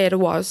who Sarah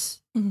was.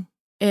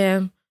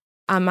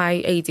 Am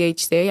I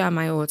ADHD? Am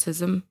I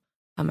autism?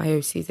 Am I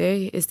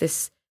OCD? Is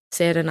this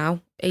Sarah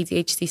now?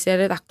 ADHD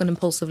Sarah that can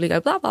impulsively go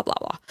blah, blah, blah,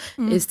 blah.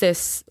 Is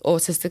this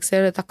autistic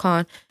Sarah that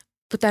can't?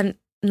 But then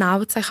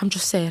now it's I'm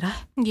just Sarah.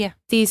 Yeah.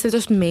 These are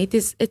just me.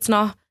 It's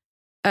not,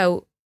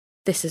 oh,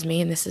 this is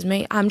me and this is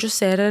me. I'm just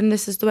Sarah and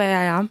this is the way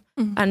I am.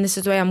 And this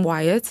is the way I'm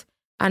wired.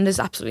 And there's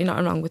absolutely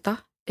nothing wrong with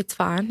that. It's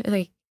fine.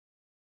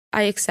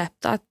 I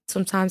accept that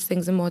sometimes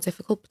things are more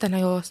difficult, but then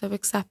I also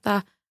accept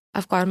that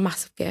I've got a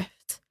massive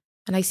gift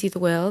and I see the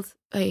world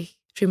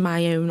through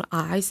my own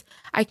eyes.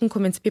 I can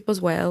come into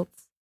people's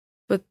worlds,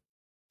 but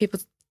people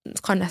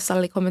can't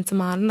necessarily come into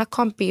mine, and that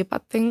can't be a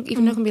bad thing,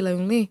 even though it can be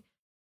lonely.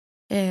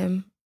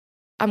 I'm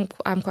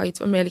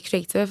really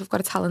creative. I've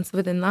got a talent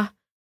within that,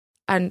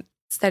 and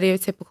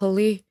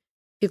stereotypically,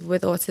 people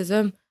with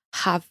autism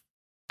have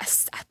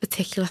a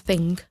particular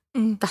thing.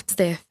 That's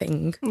their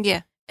thing.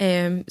 Yeah.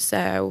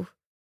 So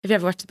have you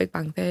ever watched The Big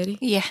Bang Theory?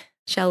 Yeah.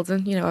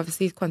 Sheldon,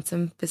 obviously he's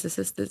quantum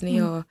physicist, isn't he?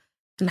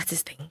 And that's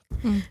his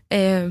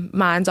thing.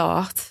 Mine's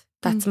art.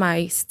 That's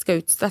my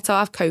go-to. That's how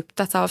I've coped.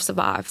 That's how I've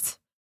survived.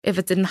 If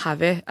I didn't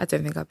have it, I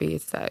don't think I'd be here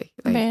today.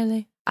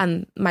 Really?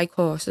 And my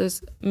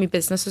courses, my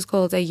business is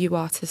called You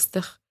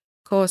Artistic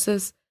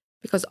courses,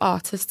 because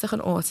artistic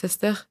and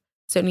autistic,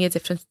 it's only a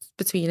difference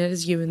between it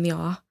is you and the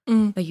are.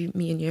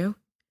 Me and you.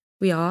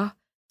 We are.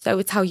 So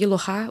it's how you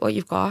look at what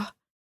you've got.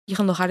 You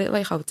can look at it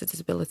like, oh, it's a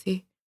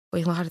disability, or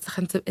you can look at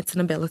it like it's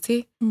an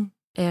ability.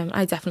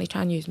 I definitely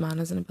try and use mine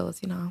as an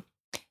ability now.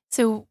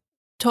 So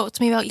talk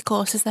to me about your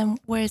courses then.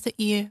 Where is it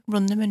you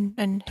run them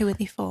and who are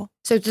they for?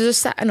 So they're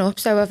just setting up.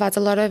 So I've had a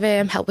lot of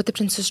help with the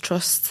Princess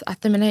Trust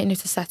at the minute,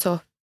 to set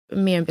up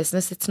my own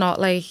business. It's not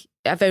like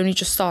I've only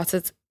just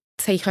started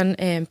taking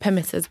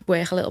permitted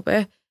work a little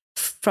bit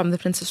from the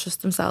Princess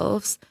Trust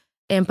themselves.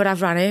 But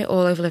I've ran it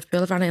all over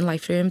Liverpool. I've ran it in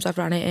Life Rooms. I've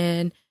ran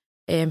it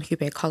in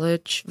Hubert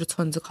College,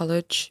 Rotunda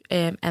College,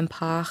 M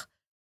Park.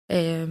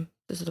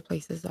 There's other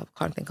places that I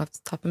can't think off the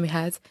top of my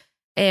head.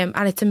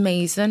 And it's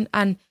amazing.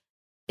 And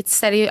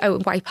it's out in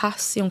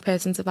Bypass, Young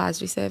Persons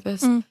Advisory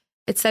Service.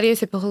 It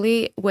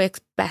stereotypically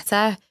works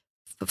better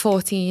for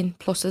 14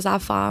 pluses,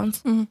 I've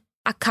found.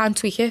 I can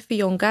tweak it for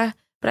younger,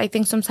 but I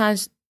think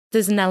sometimes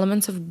there's an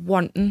element of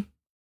wanting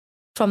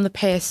from the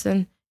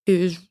person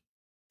who's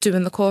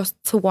doing the course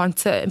to want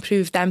to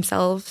improve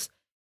themselves.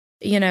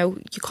 You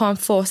can't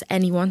force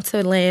anyone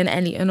to learn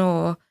anything.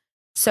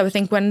 So I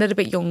think when they're a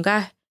bit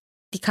younger,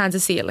 they kind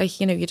of see it like,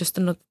 you're just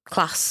another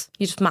class,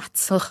 you're just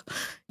maths.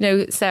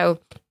 So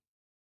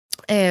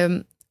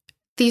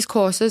these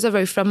courses are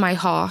out from my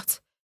heart,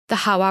 the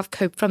how I've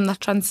coped from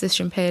that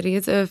transition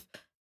period of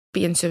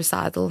being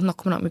suicidal, not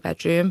coming out of my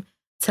bedroom,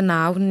 to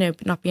now,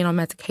 not being on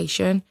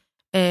medication,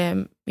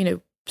 setting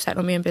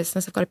up my own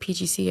business. I've got a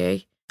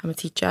PGCE, I'm a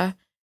teacher,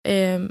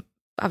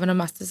 having a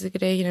master's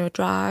degree, a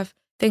drive,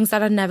 things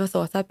that I never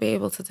thought I'd be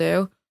able to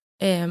do.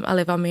 I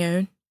live on my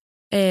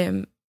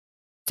own.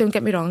 Don't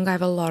get me wrong, I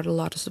have a lot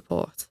of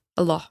support,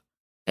 a lot.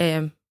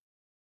 I'm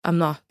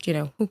not,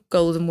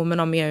 golden woman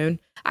on my own.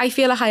 I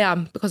feel like I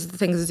am because of the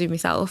things I do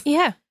myself.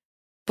 Yeah.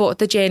 But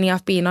the journey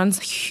I've been on is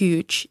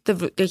huge.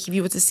 If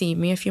you were to see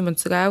me a few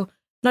months ago,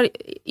 not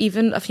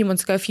even a few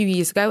months ago, a few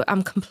years ago,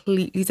 I'm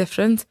completely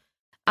different.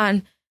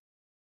 And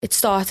it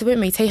started with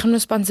me taking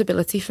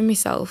responsibility for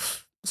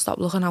myself. Stop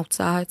looking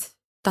outside.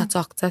 That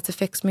doctor to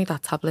fix me,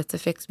 that tablet to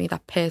fix me,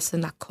 that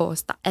person, that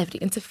course, that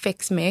everything to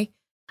fix me.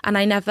 And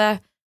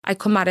I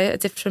come at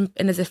it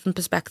in a different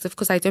perspective,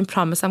 because I don't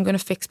promise I'm going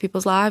to fix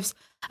people's lives.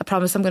 I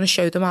promise I'm going to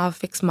show them how I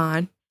fix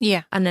mine.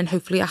 Yeah. And then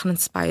hopefully I can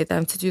inspire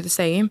them to do the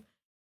same.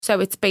 So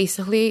it's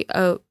basically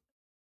I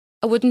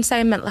wouldn't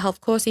say a mental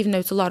health course, even though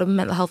it's a lot of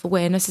mental health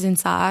awareness is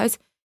inside.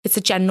 It's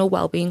a general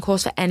well-being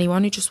course for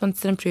anyone who just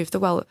wants to improve the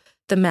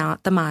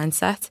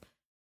mindset.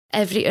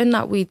 Everything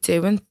that we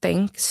do and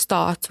think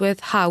starts with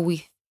how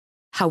we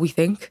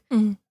think.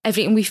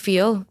 Everything we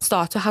feel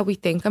starts with how we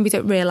think, and we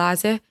don't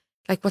realise it.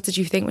 Like, what did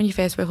you think when you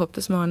first woke up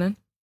this morning?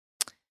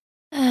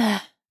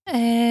 I'm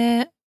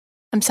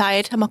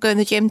tired. I'm not going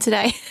to the gym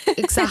today.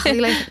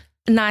 Exactly. Like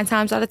 9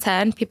 times out of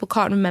 10, people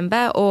can't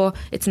remember, or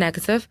it's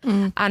negative.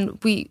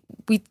 And we're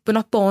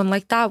not born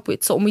like that.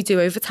 It's something we do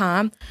over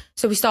time.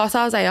 So we start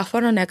our day off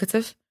on a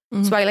negative.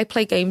 So I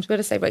play games where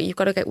I say, right, you've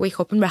got to wake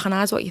up and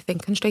recognise what you're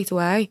thinking straight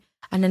away,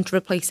 and then to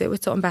replace it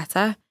with something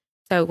better.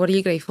 So what are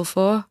you grateful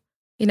for?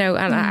 And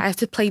I have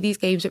to play these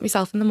games with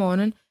myself in the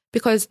morning,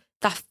 because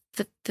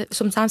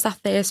sometimes that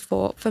thirst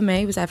for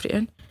me was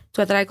everything.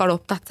 So whether I got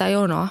up that day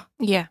or not.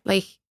 Yeah.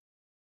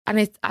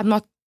 I'm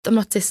not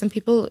dissing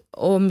people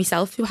or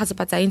myself who has a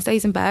bad day and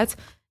stays in bed.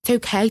 It's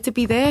okay to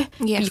be there.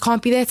 Yeah. But you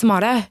can't be there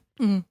tomorrow.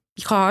 You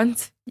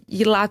can't.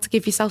 You're allowed to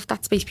give yourself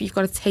that space, but you've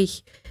got to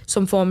take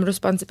some form of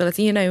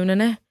responsibility in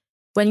owning it.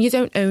 When you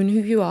don't own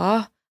who you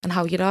are and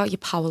how you are, you're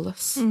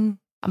powerless. And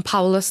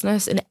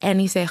powerlessness in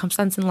any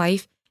circumstance in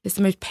life is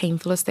the most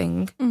painfulest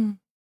thing.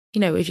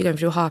 If you're going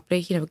through a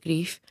heartbreak,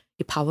 grief,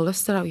 you're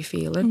powerless to how you're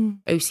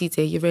feeling.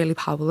 OCD, you're really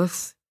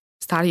powerless.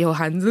 It's out of your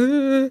hands.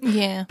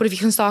 Yeah. But if you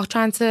can start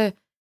trying to,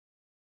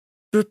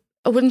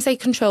 I wouldn't say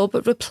control,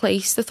 but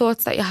replace the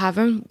thoughts that you're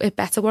having with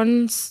better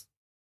ones,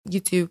 you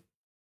do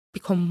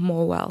become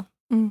more well.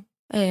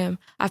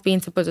 I've been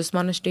to Buddhist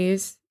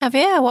monasteries. Have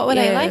you? What were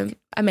they like?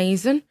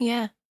 Amazing.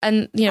 Yeah.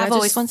 And I've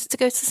always wanted to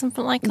go to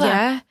something like that.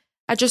 Yeah.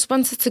 I just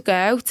wanted to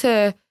go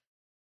to,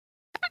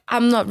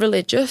 I'm not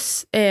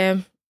religious.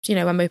 I'm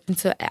open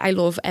to, I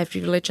love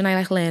every religion. I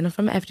like learning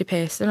from every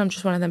person. I'm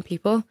just one of them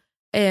people.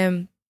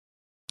 But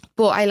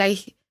I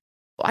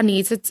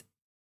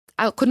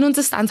couldn't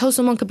understand how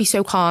someone could be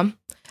so calm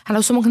and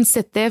how someone can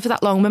sit there for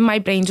that long when my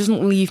brain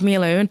doesn't leave me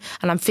alone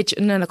and I'm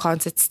fidgeting and I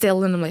can't sit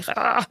still and I'm like,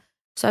 ah.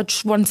 So I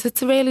just wanted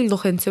to really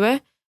look into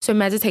it. So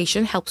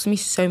meditation helps me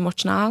so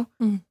much now.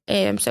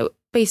 So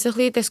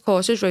basically this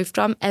course is wrote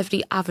from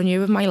every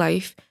avenue of my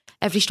life,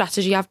 every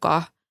strategy I've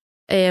got.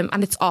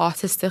 And it's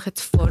artistic,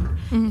 it's fun,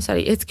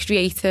 it's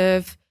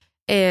creative.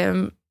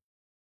 It's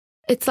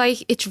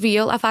it's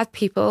real. I've had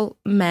people,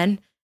 men,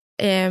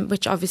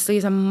 which obviously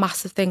is a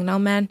massive thing now,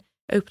 men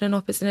opening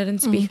up, isn't it,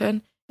 and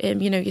speaking.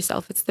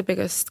 Yourself, it's the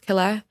biggest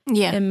killer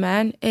in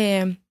men.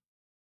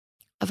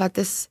 I've had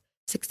this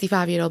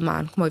 65-year-old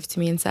man come over to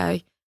me and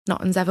say,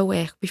 nothing's ever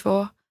worked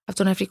before. I've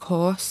done every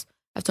course,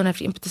 I've done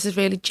everything, but this is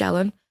really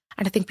gelling.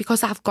 And I think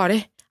because I've got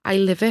it, I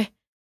live it,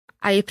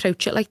 I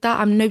approach it like that.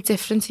 I'm no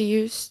different to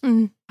you.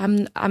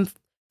 I'm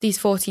these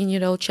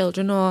 14-year-old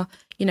children or,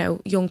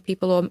 young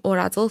people or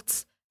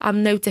adults.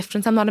 I'm no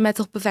different. I'm not a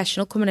medical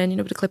professional coming in,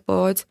 with a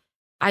clipboard.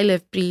 I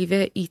live, breathe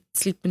it, eat,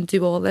 sleep and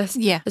do all this.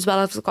 Yeah. As well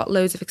as I've got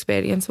loads of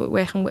experience with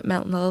working with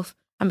mental health.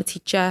 I'm a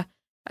teacher.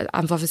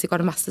 I've obviously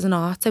got a master's in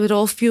art, so it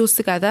all fused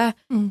together.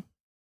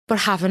 But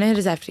having it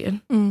is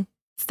everything.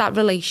 It's that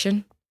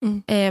relation.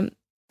 I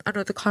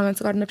know the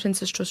comments I got in the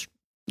Princess Trust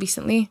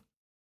recently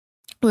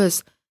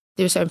was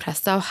they were so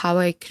impressed at how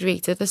I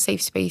created a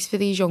safe space for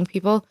these young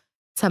people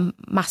to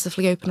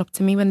massively open up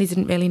to me when they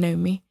didn't really know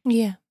me.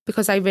 Yeah.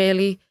 Because I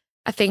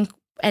think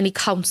any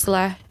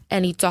counsellor,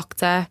 any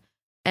doctor,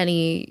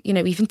 any,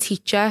 even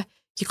teacher,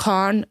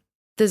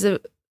 there's a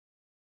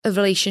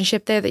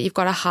relationship there that you've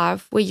got to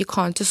have where you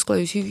can't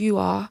disclose who you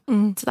are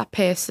to that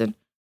person.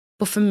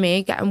 But for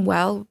me, getting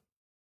well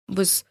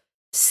was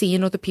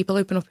seeing other people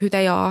open up who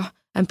they are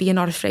and being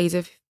not afraid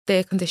of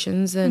their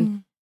conditions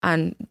and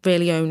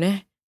really own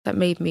it. That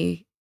made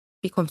me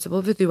be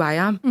comfortable with who I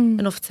am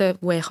enough to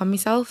work on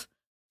myself.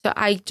 So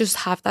I just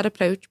have that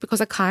approach because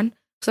I've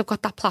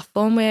got that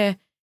platform where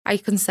I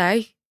can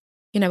say,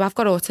 I've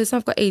got autism,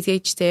 I've got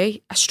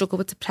ADHD, I struggle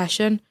with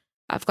depression,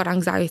 I've got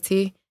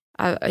anxiety,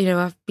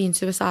 I've been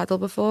suicidal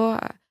before,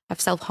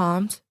 I've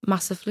self-harmed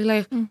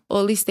massively,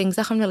 all these things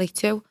I can relate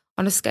to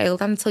on a scale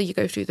that until you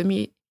go through them,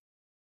 you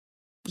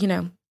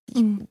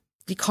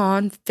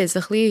can't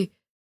physically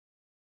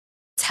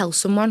tell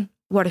someone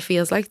what it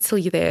feels like till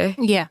you're there.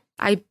 Yeah.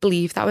 I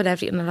believe that with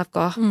everything that I've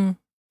got.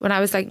 When I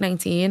was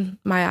 19,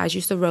 my eyes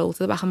used to roll to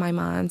the back of my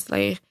mind.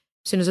 As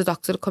soon as a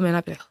doctor would come in,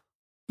 I'd be like,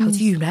 how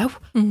do you know?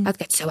 I'd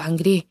get so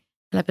angry.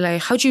 And I'd be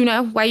like, how do you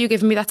know? Why are you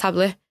giving me that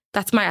tablet?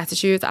 That's my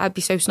attitude. I'd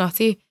be so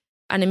snotty.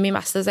 And in my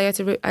master's, I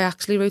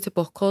actually wrote a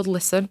book called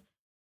Listen,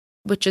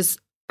 which is,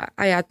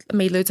 I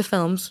made loads of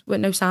films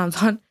with no sound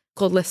on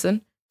called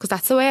Listen, because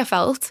that's the way I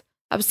felt.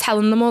 I was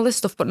telling them all this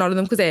stuff, but none of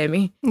them could hear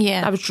me.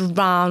 Yeah. I was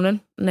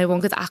drowning. No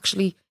one could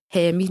actually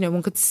hear me. No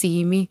one could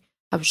see me.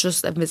 I was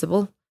just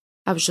invisible.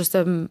 I was just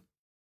an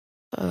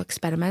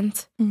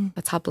experiment,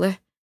 a tablet,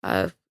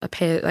 a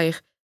pair,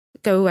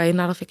 go away and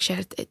that'll fix you.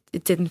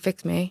 It didn't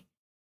fix me.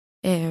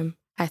 I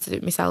had to do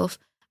it myself.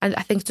 And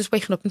I think just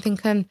waking up and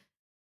thinking,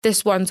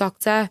 this one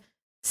doctor,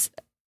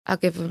 I'll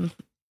give him,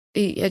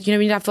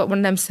 when you have one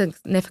of them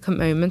significant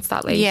moments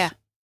that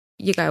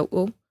you go,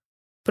 oh,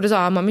 put his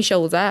arm on my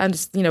shoulder and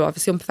just,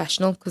 obviously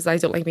unprofessional because I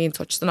don't like being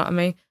touched, not on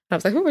me. And I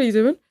was like, oh, what are you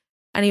doing?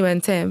 And he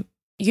went,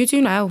 you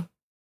do know.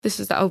 This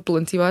is how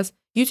blunt he was.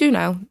 You do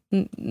know.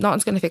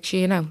 Nothing's going to fix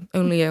you,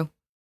 only you.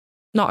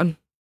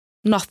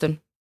 Nothing.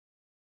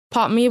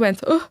 Part of me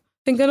went, oh,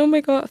 thinking, oh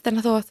my God. Then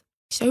I thought,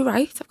 he's so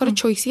right. I've got a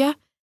choice here.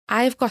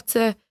 I've got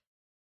to,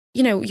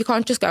 you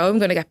can't just go, I'm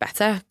going to get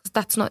better. Because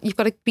that's not, you've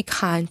got to be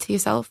kind to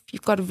yourself.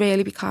 You've got to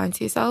really be kind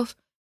to yourself.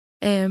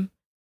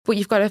 But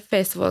you've got to,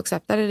 first of all,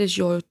 accept that it is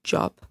your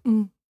job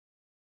and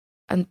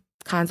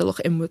kind of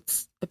look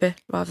inwards a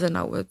bit rather than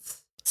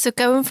outwards. So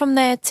going from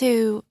there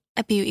to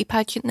a beauty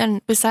pageant,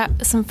 then, was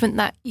that something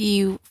that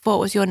you thought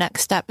was your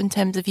next step in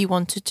terms of you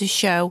wanted to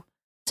show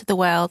to the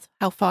world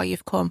how far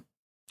you've come?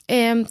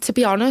 To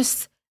be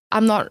honest,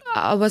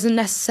 I wasn't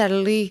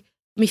necessarily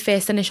my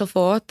first initial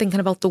thought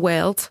thinking about the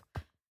world.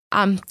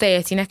 I'm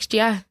 30 next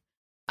year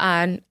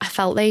and I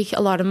felt like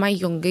a lot of my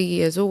younger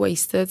years were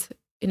wasted.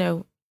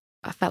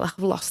 I felt like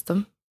I've lost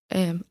them.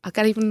 I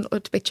get even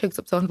a bit choked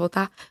up talking about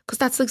that because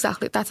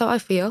that's how I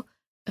feel.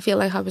 I feel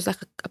like I was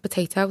like a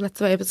potato. That's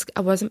the way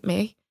I wasn't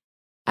me.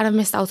 And I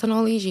missed out on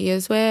all these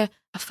years where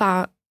I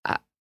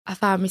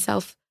found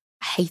myself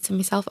hating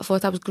myself. I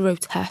thought I was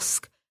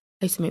grotesque.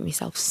 I used to make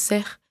myself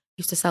sick. I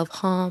used to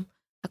self-harm.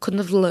 I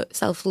couldn't have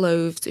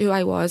self-loathed who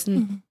I was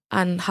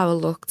and how I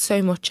looked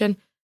so much. And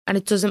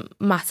it doesn't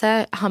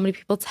matter how many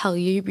people tell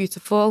you you're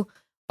beautiful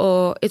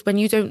or it's when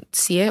you don't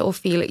see it or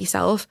feel it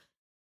yourself.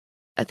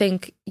 I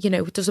think,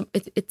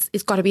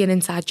 it's got to be an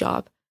inside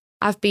job.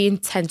 I've been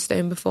 10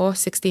 stone before,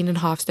 16 and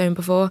a half stone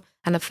before,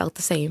 and I've felt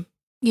the same.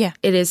 Yeah.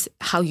 It is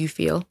how you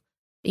feel.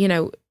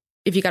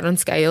 If you get on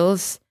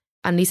scales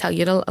and they tell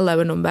you a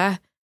lower number,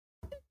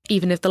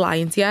 even if they're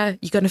lying to you,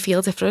 you're going to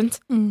feel different.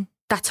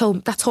 That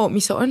taught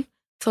me something.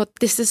 So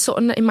this is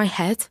something in my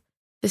head.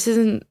 This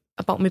isn't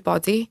about my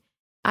body.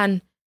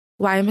 And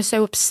why am I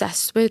so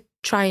obsessed with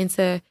trying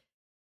to,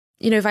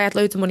 if I had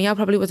loads of money, I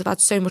probably would have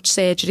had so much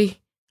surgery.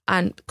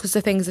 And because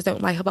the things I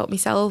don't like about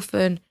myself.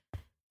 And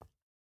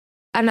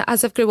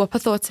as I've grew up, I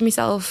thought to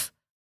myself,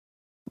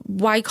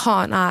 why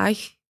can't I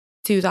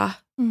do that?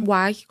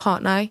 Why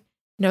can't I?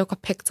 I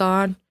got picked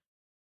on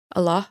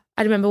a lot.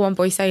 I remember one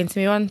boy saying to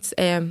me once,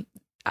 I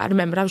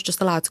remember I was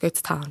just allowed to go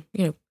to town,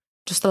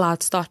 just allowed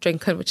to start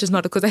drinking, which is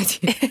not a good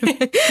idea.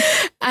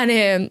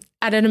 And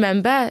I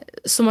remember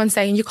someone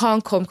saying, you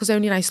can't come because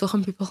only nice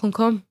looking people can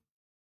come.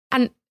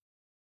 And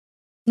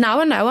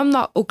now I know I'm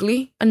not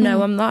ugly. I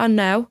know I'm not. I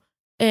know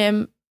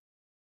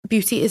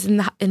beauty is in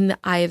the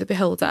eye of the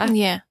beholder.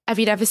 Yeah. Have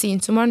you ever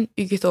seen someone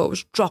who you thought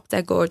was drop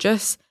dead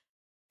gorgeous?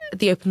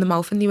 They open the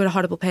mouth and they were a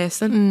horrible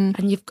person.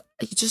 And you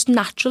just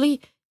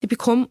naturally, they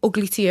become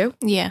ugly to you.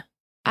 Yeah.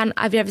 And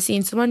have you ever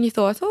seen someone you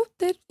thought, oh,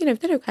 they're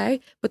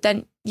okay. But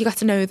then you got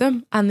to know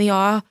them and they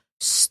are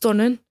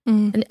stunning.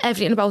 And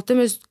everything about them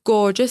is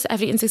gorgeous.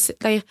 Everything's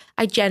like,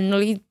 I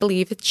genuinely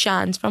believe it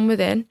shines from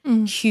within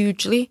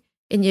hugely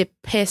in your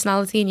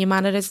personality, in your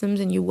mannerisms,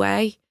 in your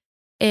way.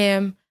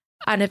 And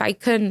if I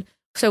can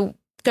So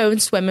going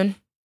swimming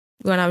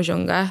when I was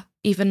younger,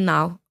 even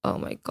now, oh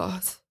my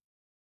God,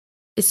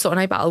 it's something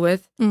I battle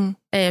with. Something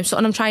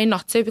I'm trying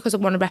not to, because I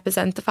want to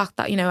represent the fact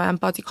that, you know, I'm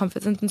body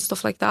confident and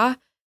stuff like that.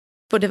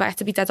 But if I have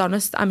to be dead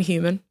honest, I'm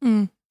human.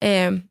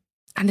 And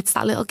it's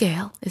that little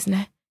girl, isn't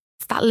it?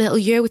 It's that little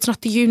you. It's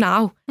not the you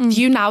now. The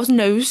you now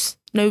knows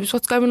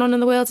what's going on in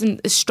the world and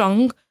is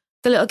strong.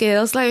 The little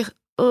girl's like,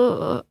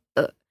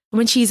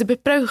 when she's a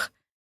bit broke,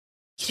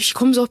 she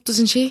comes up,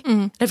 doesn't she?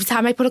 Every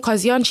time I put a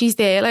cosy on, she's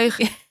there, like,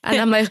 and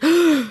I'm like,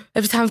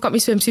 every time I've got my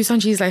swimsuit on,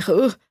 she's like,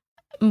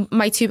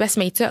 my two best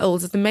mates are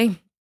older than me,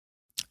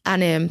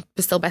 and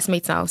we're still best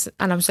mates now,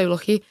 and I'm so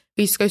lucky.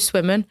 We used to go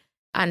swimming,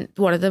 and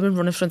one of them would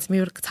run in front of me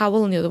with a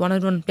towel, and the other one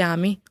would run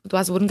behind me,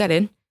 otherwise I wouldn't get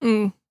in.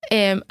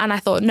 And I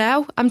thought,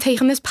 no, I'm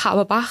taking this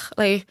power back.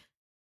 Like,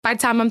 by the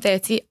time I'm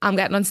 30, I'm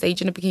getting on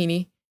stage in a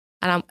bikini,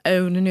 and I'm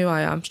owning who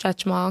I am.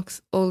 Stretch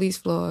marks, all these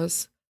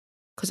flaws,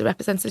 because it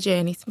represents a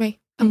journey to me.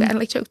 I'm getting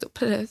like choked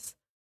up. It is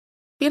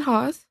being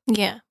hard,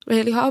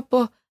 really hard,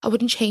 but I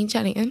wouldn't change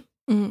anything.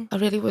 I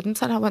really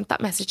wouldn't, and I want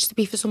that message to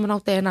be for someone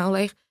out there now.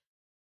 Like,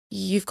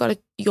 you've got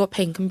your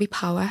pain can be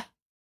power.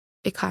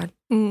 It can.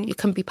 You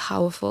can be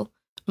powerful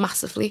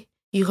massively.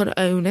 You can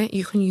own it.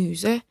 You can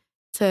use it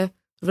to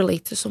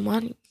relate to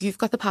someone. You've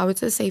got the power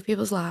to save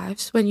people's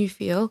lives when you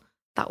feel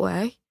that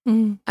way.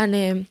 And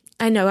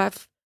I know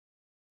I've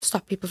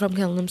stopped people from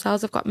killing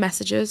themselves. I've got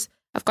messages.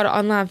 I've got it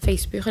online,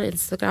 Facebook and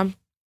Instagram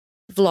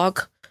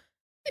vlog,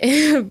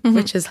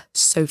 which is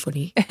so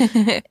funny,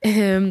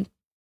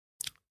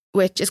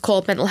 which is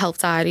called Mental Health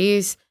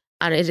Diaries,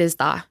 and it is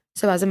that.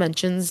 So as I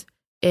mentioned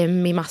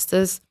in my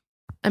masters,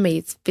 I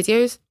made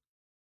videos.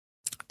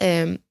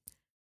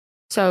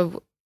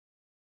 So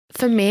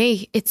for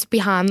me, it's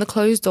behind the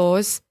closed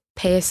doors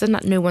person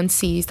that no one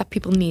sees, that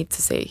people need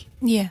to see.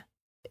 Yeah.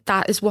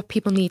 That is what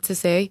people need to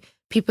see.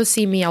 People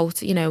see me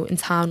out, you know, in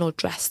town or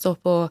dressed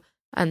up,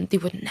 and they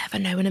would never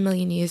know in a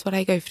million years what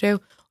I go through.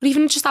 Or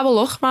even just have a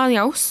look around the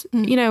house,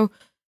 you know.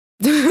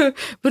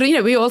 But, you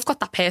know, we all got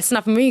that person,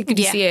 haven't we?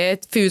 You see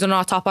it, food on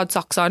our top, odd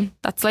socks on.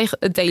 That's like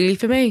a daily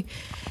for me.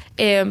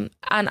 And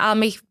I'll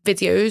make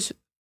videos,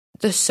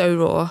 they're so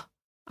raw.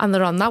 And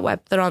they're on that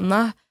web, they're on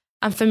that.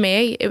 And for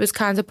me, it was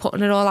kind of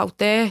putting it all out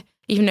there,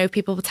 even though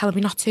people were telling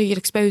me not to, you're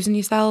exposing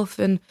yourself.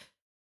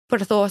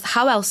 But I thought,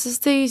 how else is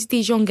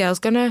these young girls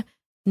going to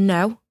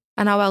know?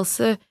 And how else,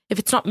 if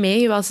it's not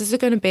me, who else is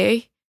it going to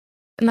be?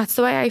 And that's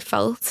the way I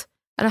felt.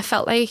 And I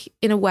felt like,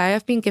 in a way,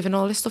 I've been given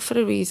all this stuff for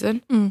a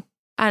reason.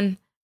 And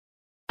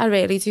I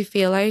really do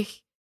feel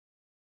like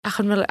I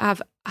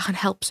can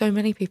help so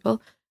many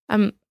people.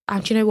 And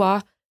you know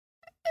what?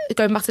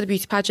 Going back to the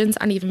beauty pageants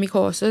and even my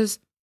courses,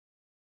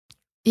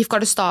 you've got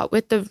to start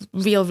with the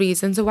real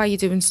reasons of why you're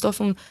doing stuff.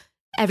 And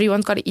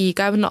everyone's got an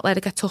ego and not let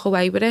it get took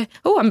away with it.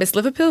 Oh, I miss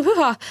Liverpool. Do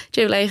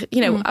you know, like,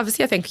 you know,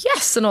 obviously I think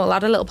yes and all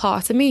that, a little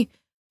part of me.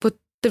 But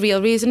the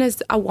real reason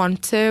is I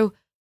want to,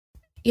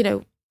 you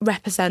know,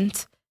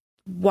 represent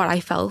what I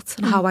felt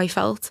and how I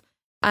felt.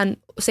 And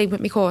same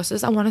with my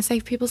courses, I want to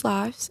save people's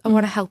lives. I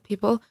want to help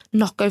people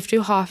not go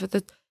through half of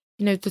the,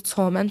 you know, the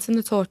torment and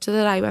the torture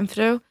that I went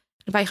through.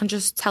 If I can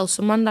just tell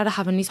someone that are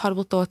having these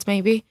horrible thoughts,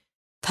 maybe,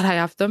 that I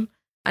have them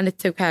and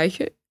it's okay.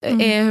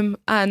 And,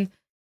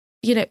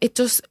 you know,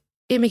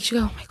 it makes you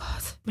go, oh my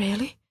God,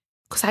 really?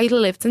 Because I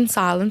lived in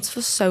silence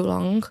for so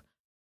long.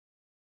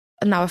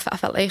 And now I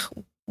felt like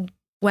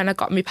when I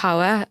got my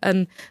power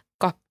and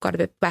got a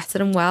bit better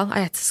and well,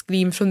 I had to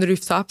scream from the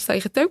rooftops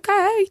like, it's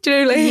okay, do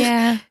you know,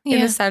 like,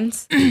 in a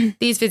sense.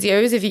 These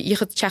videos, if you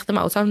could check them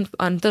out on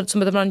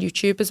some of them are on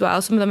YouTube as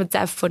well. Some of them are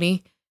dead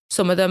funny.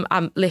 Some of them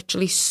I'm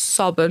literally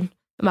sobbing.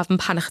 I'm having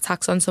panic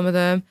attacks on some of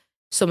them.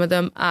 Some of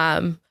them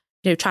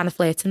you know, trying to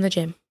flirt in the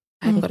gym.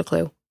 I haven't got a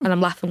clue. And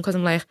I'm laughing because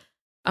I'm like,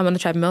 I'm on the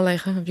treadmill,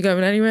 like, are you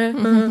going anywhere?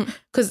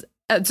 Because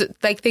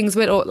like things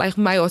with like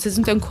my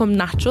autism don't come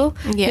natural.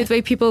 The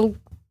way people,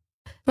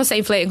 I'm not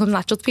saying flirting comes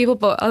natural to people,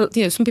 but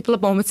you know, some people are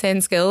born with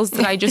certain skills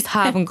that I just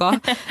haven't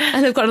got,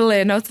 and I've got to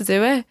learn how to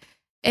do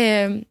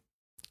it.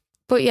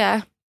 But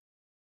yeah,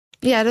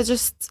 they're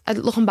just,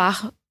 looking back,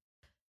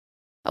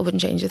 I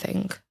wouldn't change a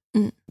thing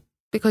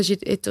because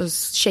it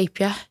does shape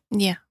you.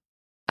 Yeah.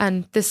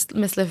 And this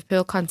Miss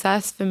Liverpool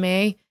contest for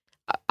me,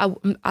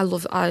 I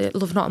love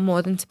nothing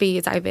more than to be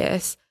a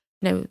diverse,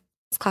 you know,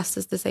 classed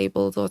as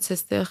disabled,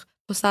 autistic,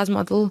 plus size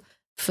model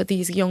for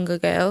these younger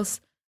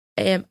girls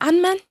and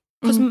men.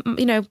 Because,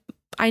 you know,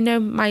 I know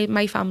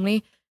my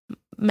family,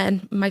 my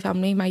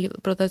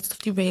brother and stuff,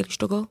 they really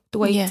struggle. The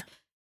weight.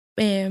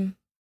 They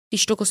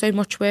struggle so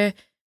much with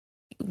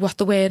what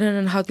they're wearing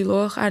and how they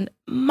look. And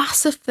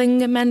massive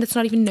thing in men that's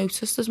not even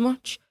noticed as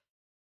much.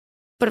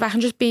 But if I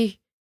can just be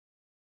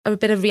a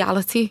bit of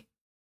reality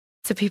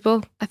to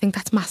people, I think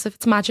that's massive.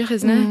 It's magic,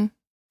 isn't it?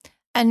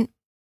 And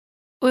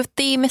with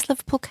the Miss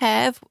Liverpool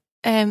Curve,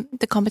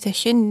 the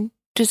competition,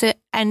 does it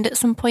end at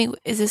some point?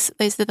 Is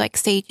there like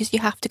stages you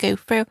have to go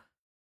through?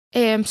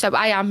 So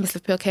I am Miss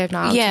Liverpool Curve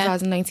now,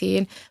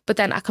 2019, but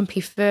then I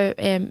compete for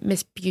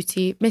Miss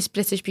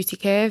British Beauty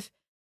Curve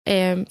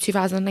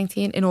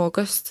 2019 in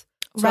August.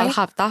 So I'll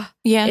have that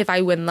if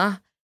I win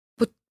that.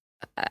 But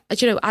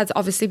I'd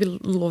obviously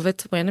love it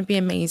to win and be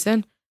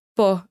amazing.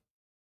 But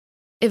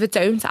if I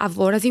don't, I've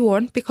already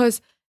won.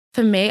 Because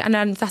for me, and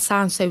then that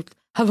sounds so,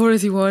 I've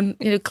already won,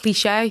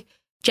 cliche,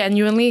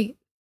 genuinely,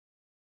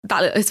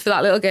 it's for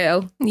that little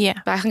girl. Yeah.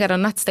 But I can get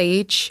on that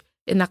stage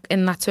in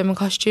that swimming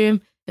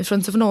costume in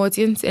front of an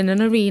audience in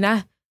an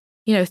arena,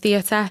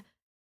 theatre.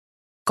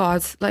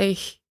 God, I'm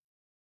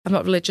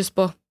not religious,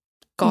 but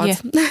God.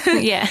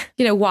 Yeah.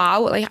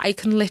 Wow, I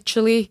can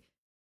literally...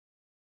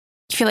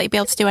 Do you feel like you'd be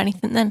able to do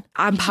anything then?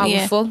 I'm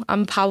powerful. Yeah.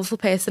 I'm a powerful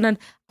person, and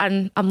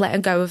I'm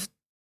letting go of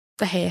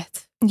the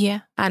hate.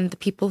 Yeah. And the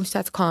people who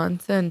said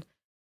can't, and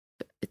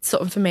it's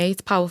something for me.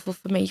 It's powerful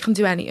for me. You can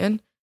do anything.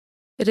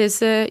 It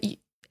is...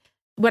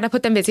 when I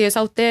put them videos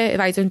out there, if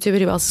I don't do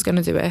it, who else is going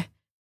to do it?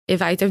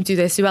 If I don't do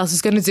this, who else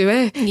is going to do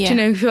it? Yeah.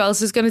 Do who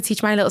else is going to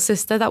teach my little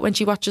sister that when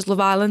she watches Love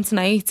Island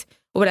tonight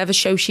or whatever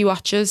show she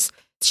watches,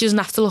 she doesn't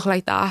have to look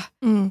like that?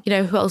 Who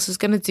else is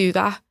going to do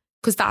that?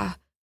 Because that,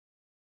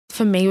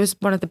 for me, was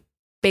one of the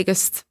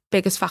biggest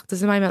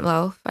factors in my mental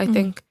health, I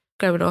think,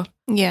 growing up.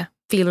 Yeah.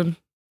 Feeling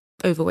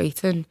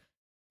overweight. And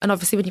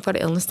obviously when you've got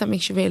an illness, that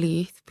makes you really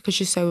eat because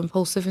you're so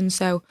impulsive and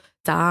so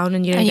down,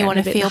 and you want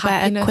to feel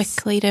better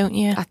quickly, don't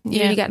you?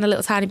 You're getting a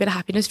little tiny bit of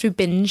happiness through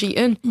binge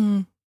eating,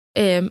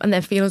 and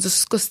then feeling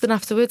disgusting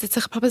afterwards. It's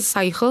like a proper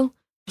cycle.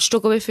 I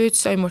struggle with food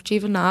so much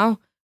even now.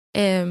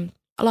 A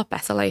lot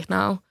better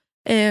now.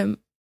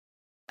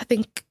 I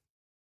think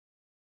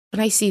when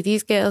I see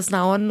these girls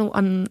now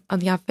on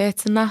the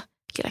adverts and that,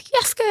 you're like,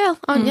 yes, girl,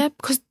 aren't you?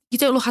 Because you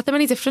don't look at them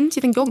any different.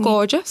 You think you're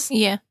gorgeous.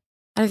 Yeah.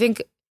 And I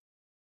think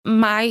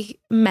my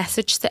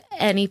message to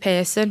any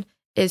person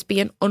is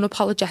being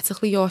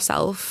unapologetically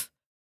yourself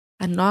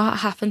and not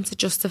having to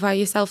justify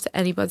yourself to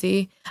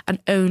anybody, and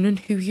owning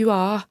who you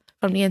are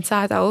from the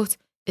inside out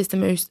is the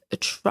most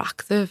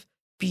attractive,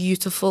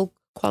 beautiful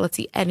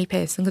quality any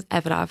person could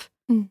ever have.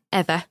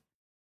 Ever.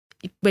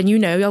 When you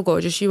know how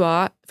gorgeous you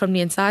are from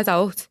the inside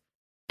out,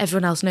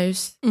 everyone else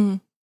knows.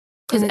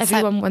 Because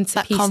everyone wants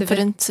a piece of it. That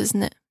confidence,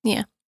 isn't it?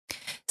 Yeah.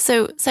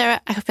 So,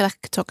 Sarah, I feel like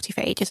I could talk to you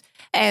for ages.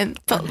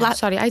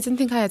 Sorry, I didn't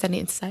think I had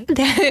anything to say.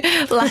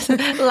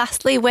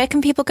 Lastly, where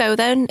can people go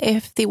then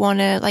if they want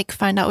to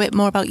find out a bit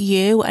more about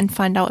you and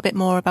find out a bit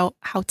more about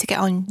how to get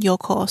on your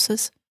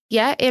courses?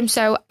 Yeah,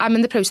 so I'm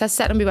in the process of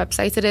setting up my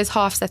website. It is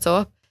half set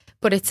up,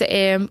 but it's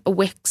a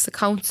Wix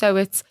account, so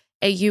it's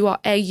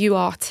AU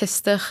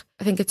Artistic.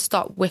 I think it's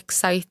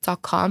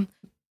 .wixsite.com.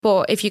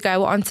 But if you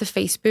go onto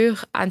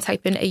Facebook and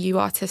type in AU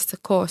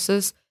Artistic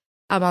Courses,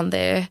 I'm on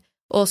there.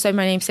 Also,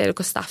 my name's Sarah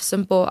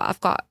Gustafson, but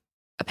I've got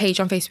a page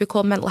on Facebook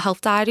called Mental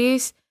Health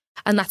Diaries,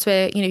 and that's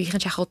where you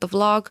can check out the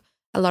vlog.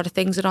 A lot of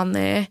things are on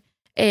there.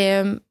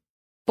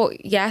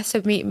 But yeah,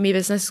 so my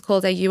business is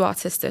called AU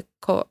Artistic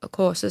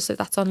Courses, so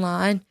that's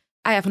online.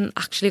 I haven't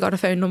actually got a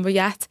phone number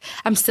yet.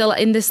 I'm still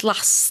in this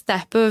last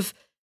step of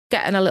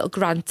getting a little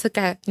grant to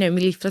get my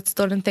leaflets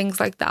done and things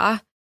like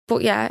that.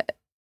 But yeah,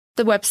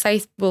 the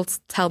website will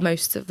tell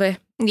most of it.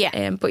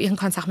 Yeah. But you can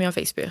contact me on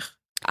Facebook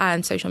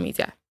and social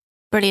media.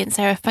 Brilliant,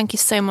 Sarah. Thank you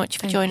so much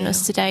for joining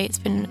us today. It's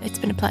been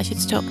a pleasure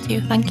to talk to you.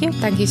 Thank you.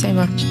 Thank you so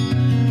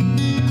much.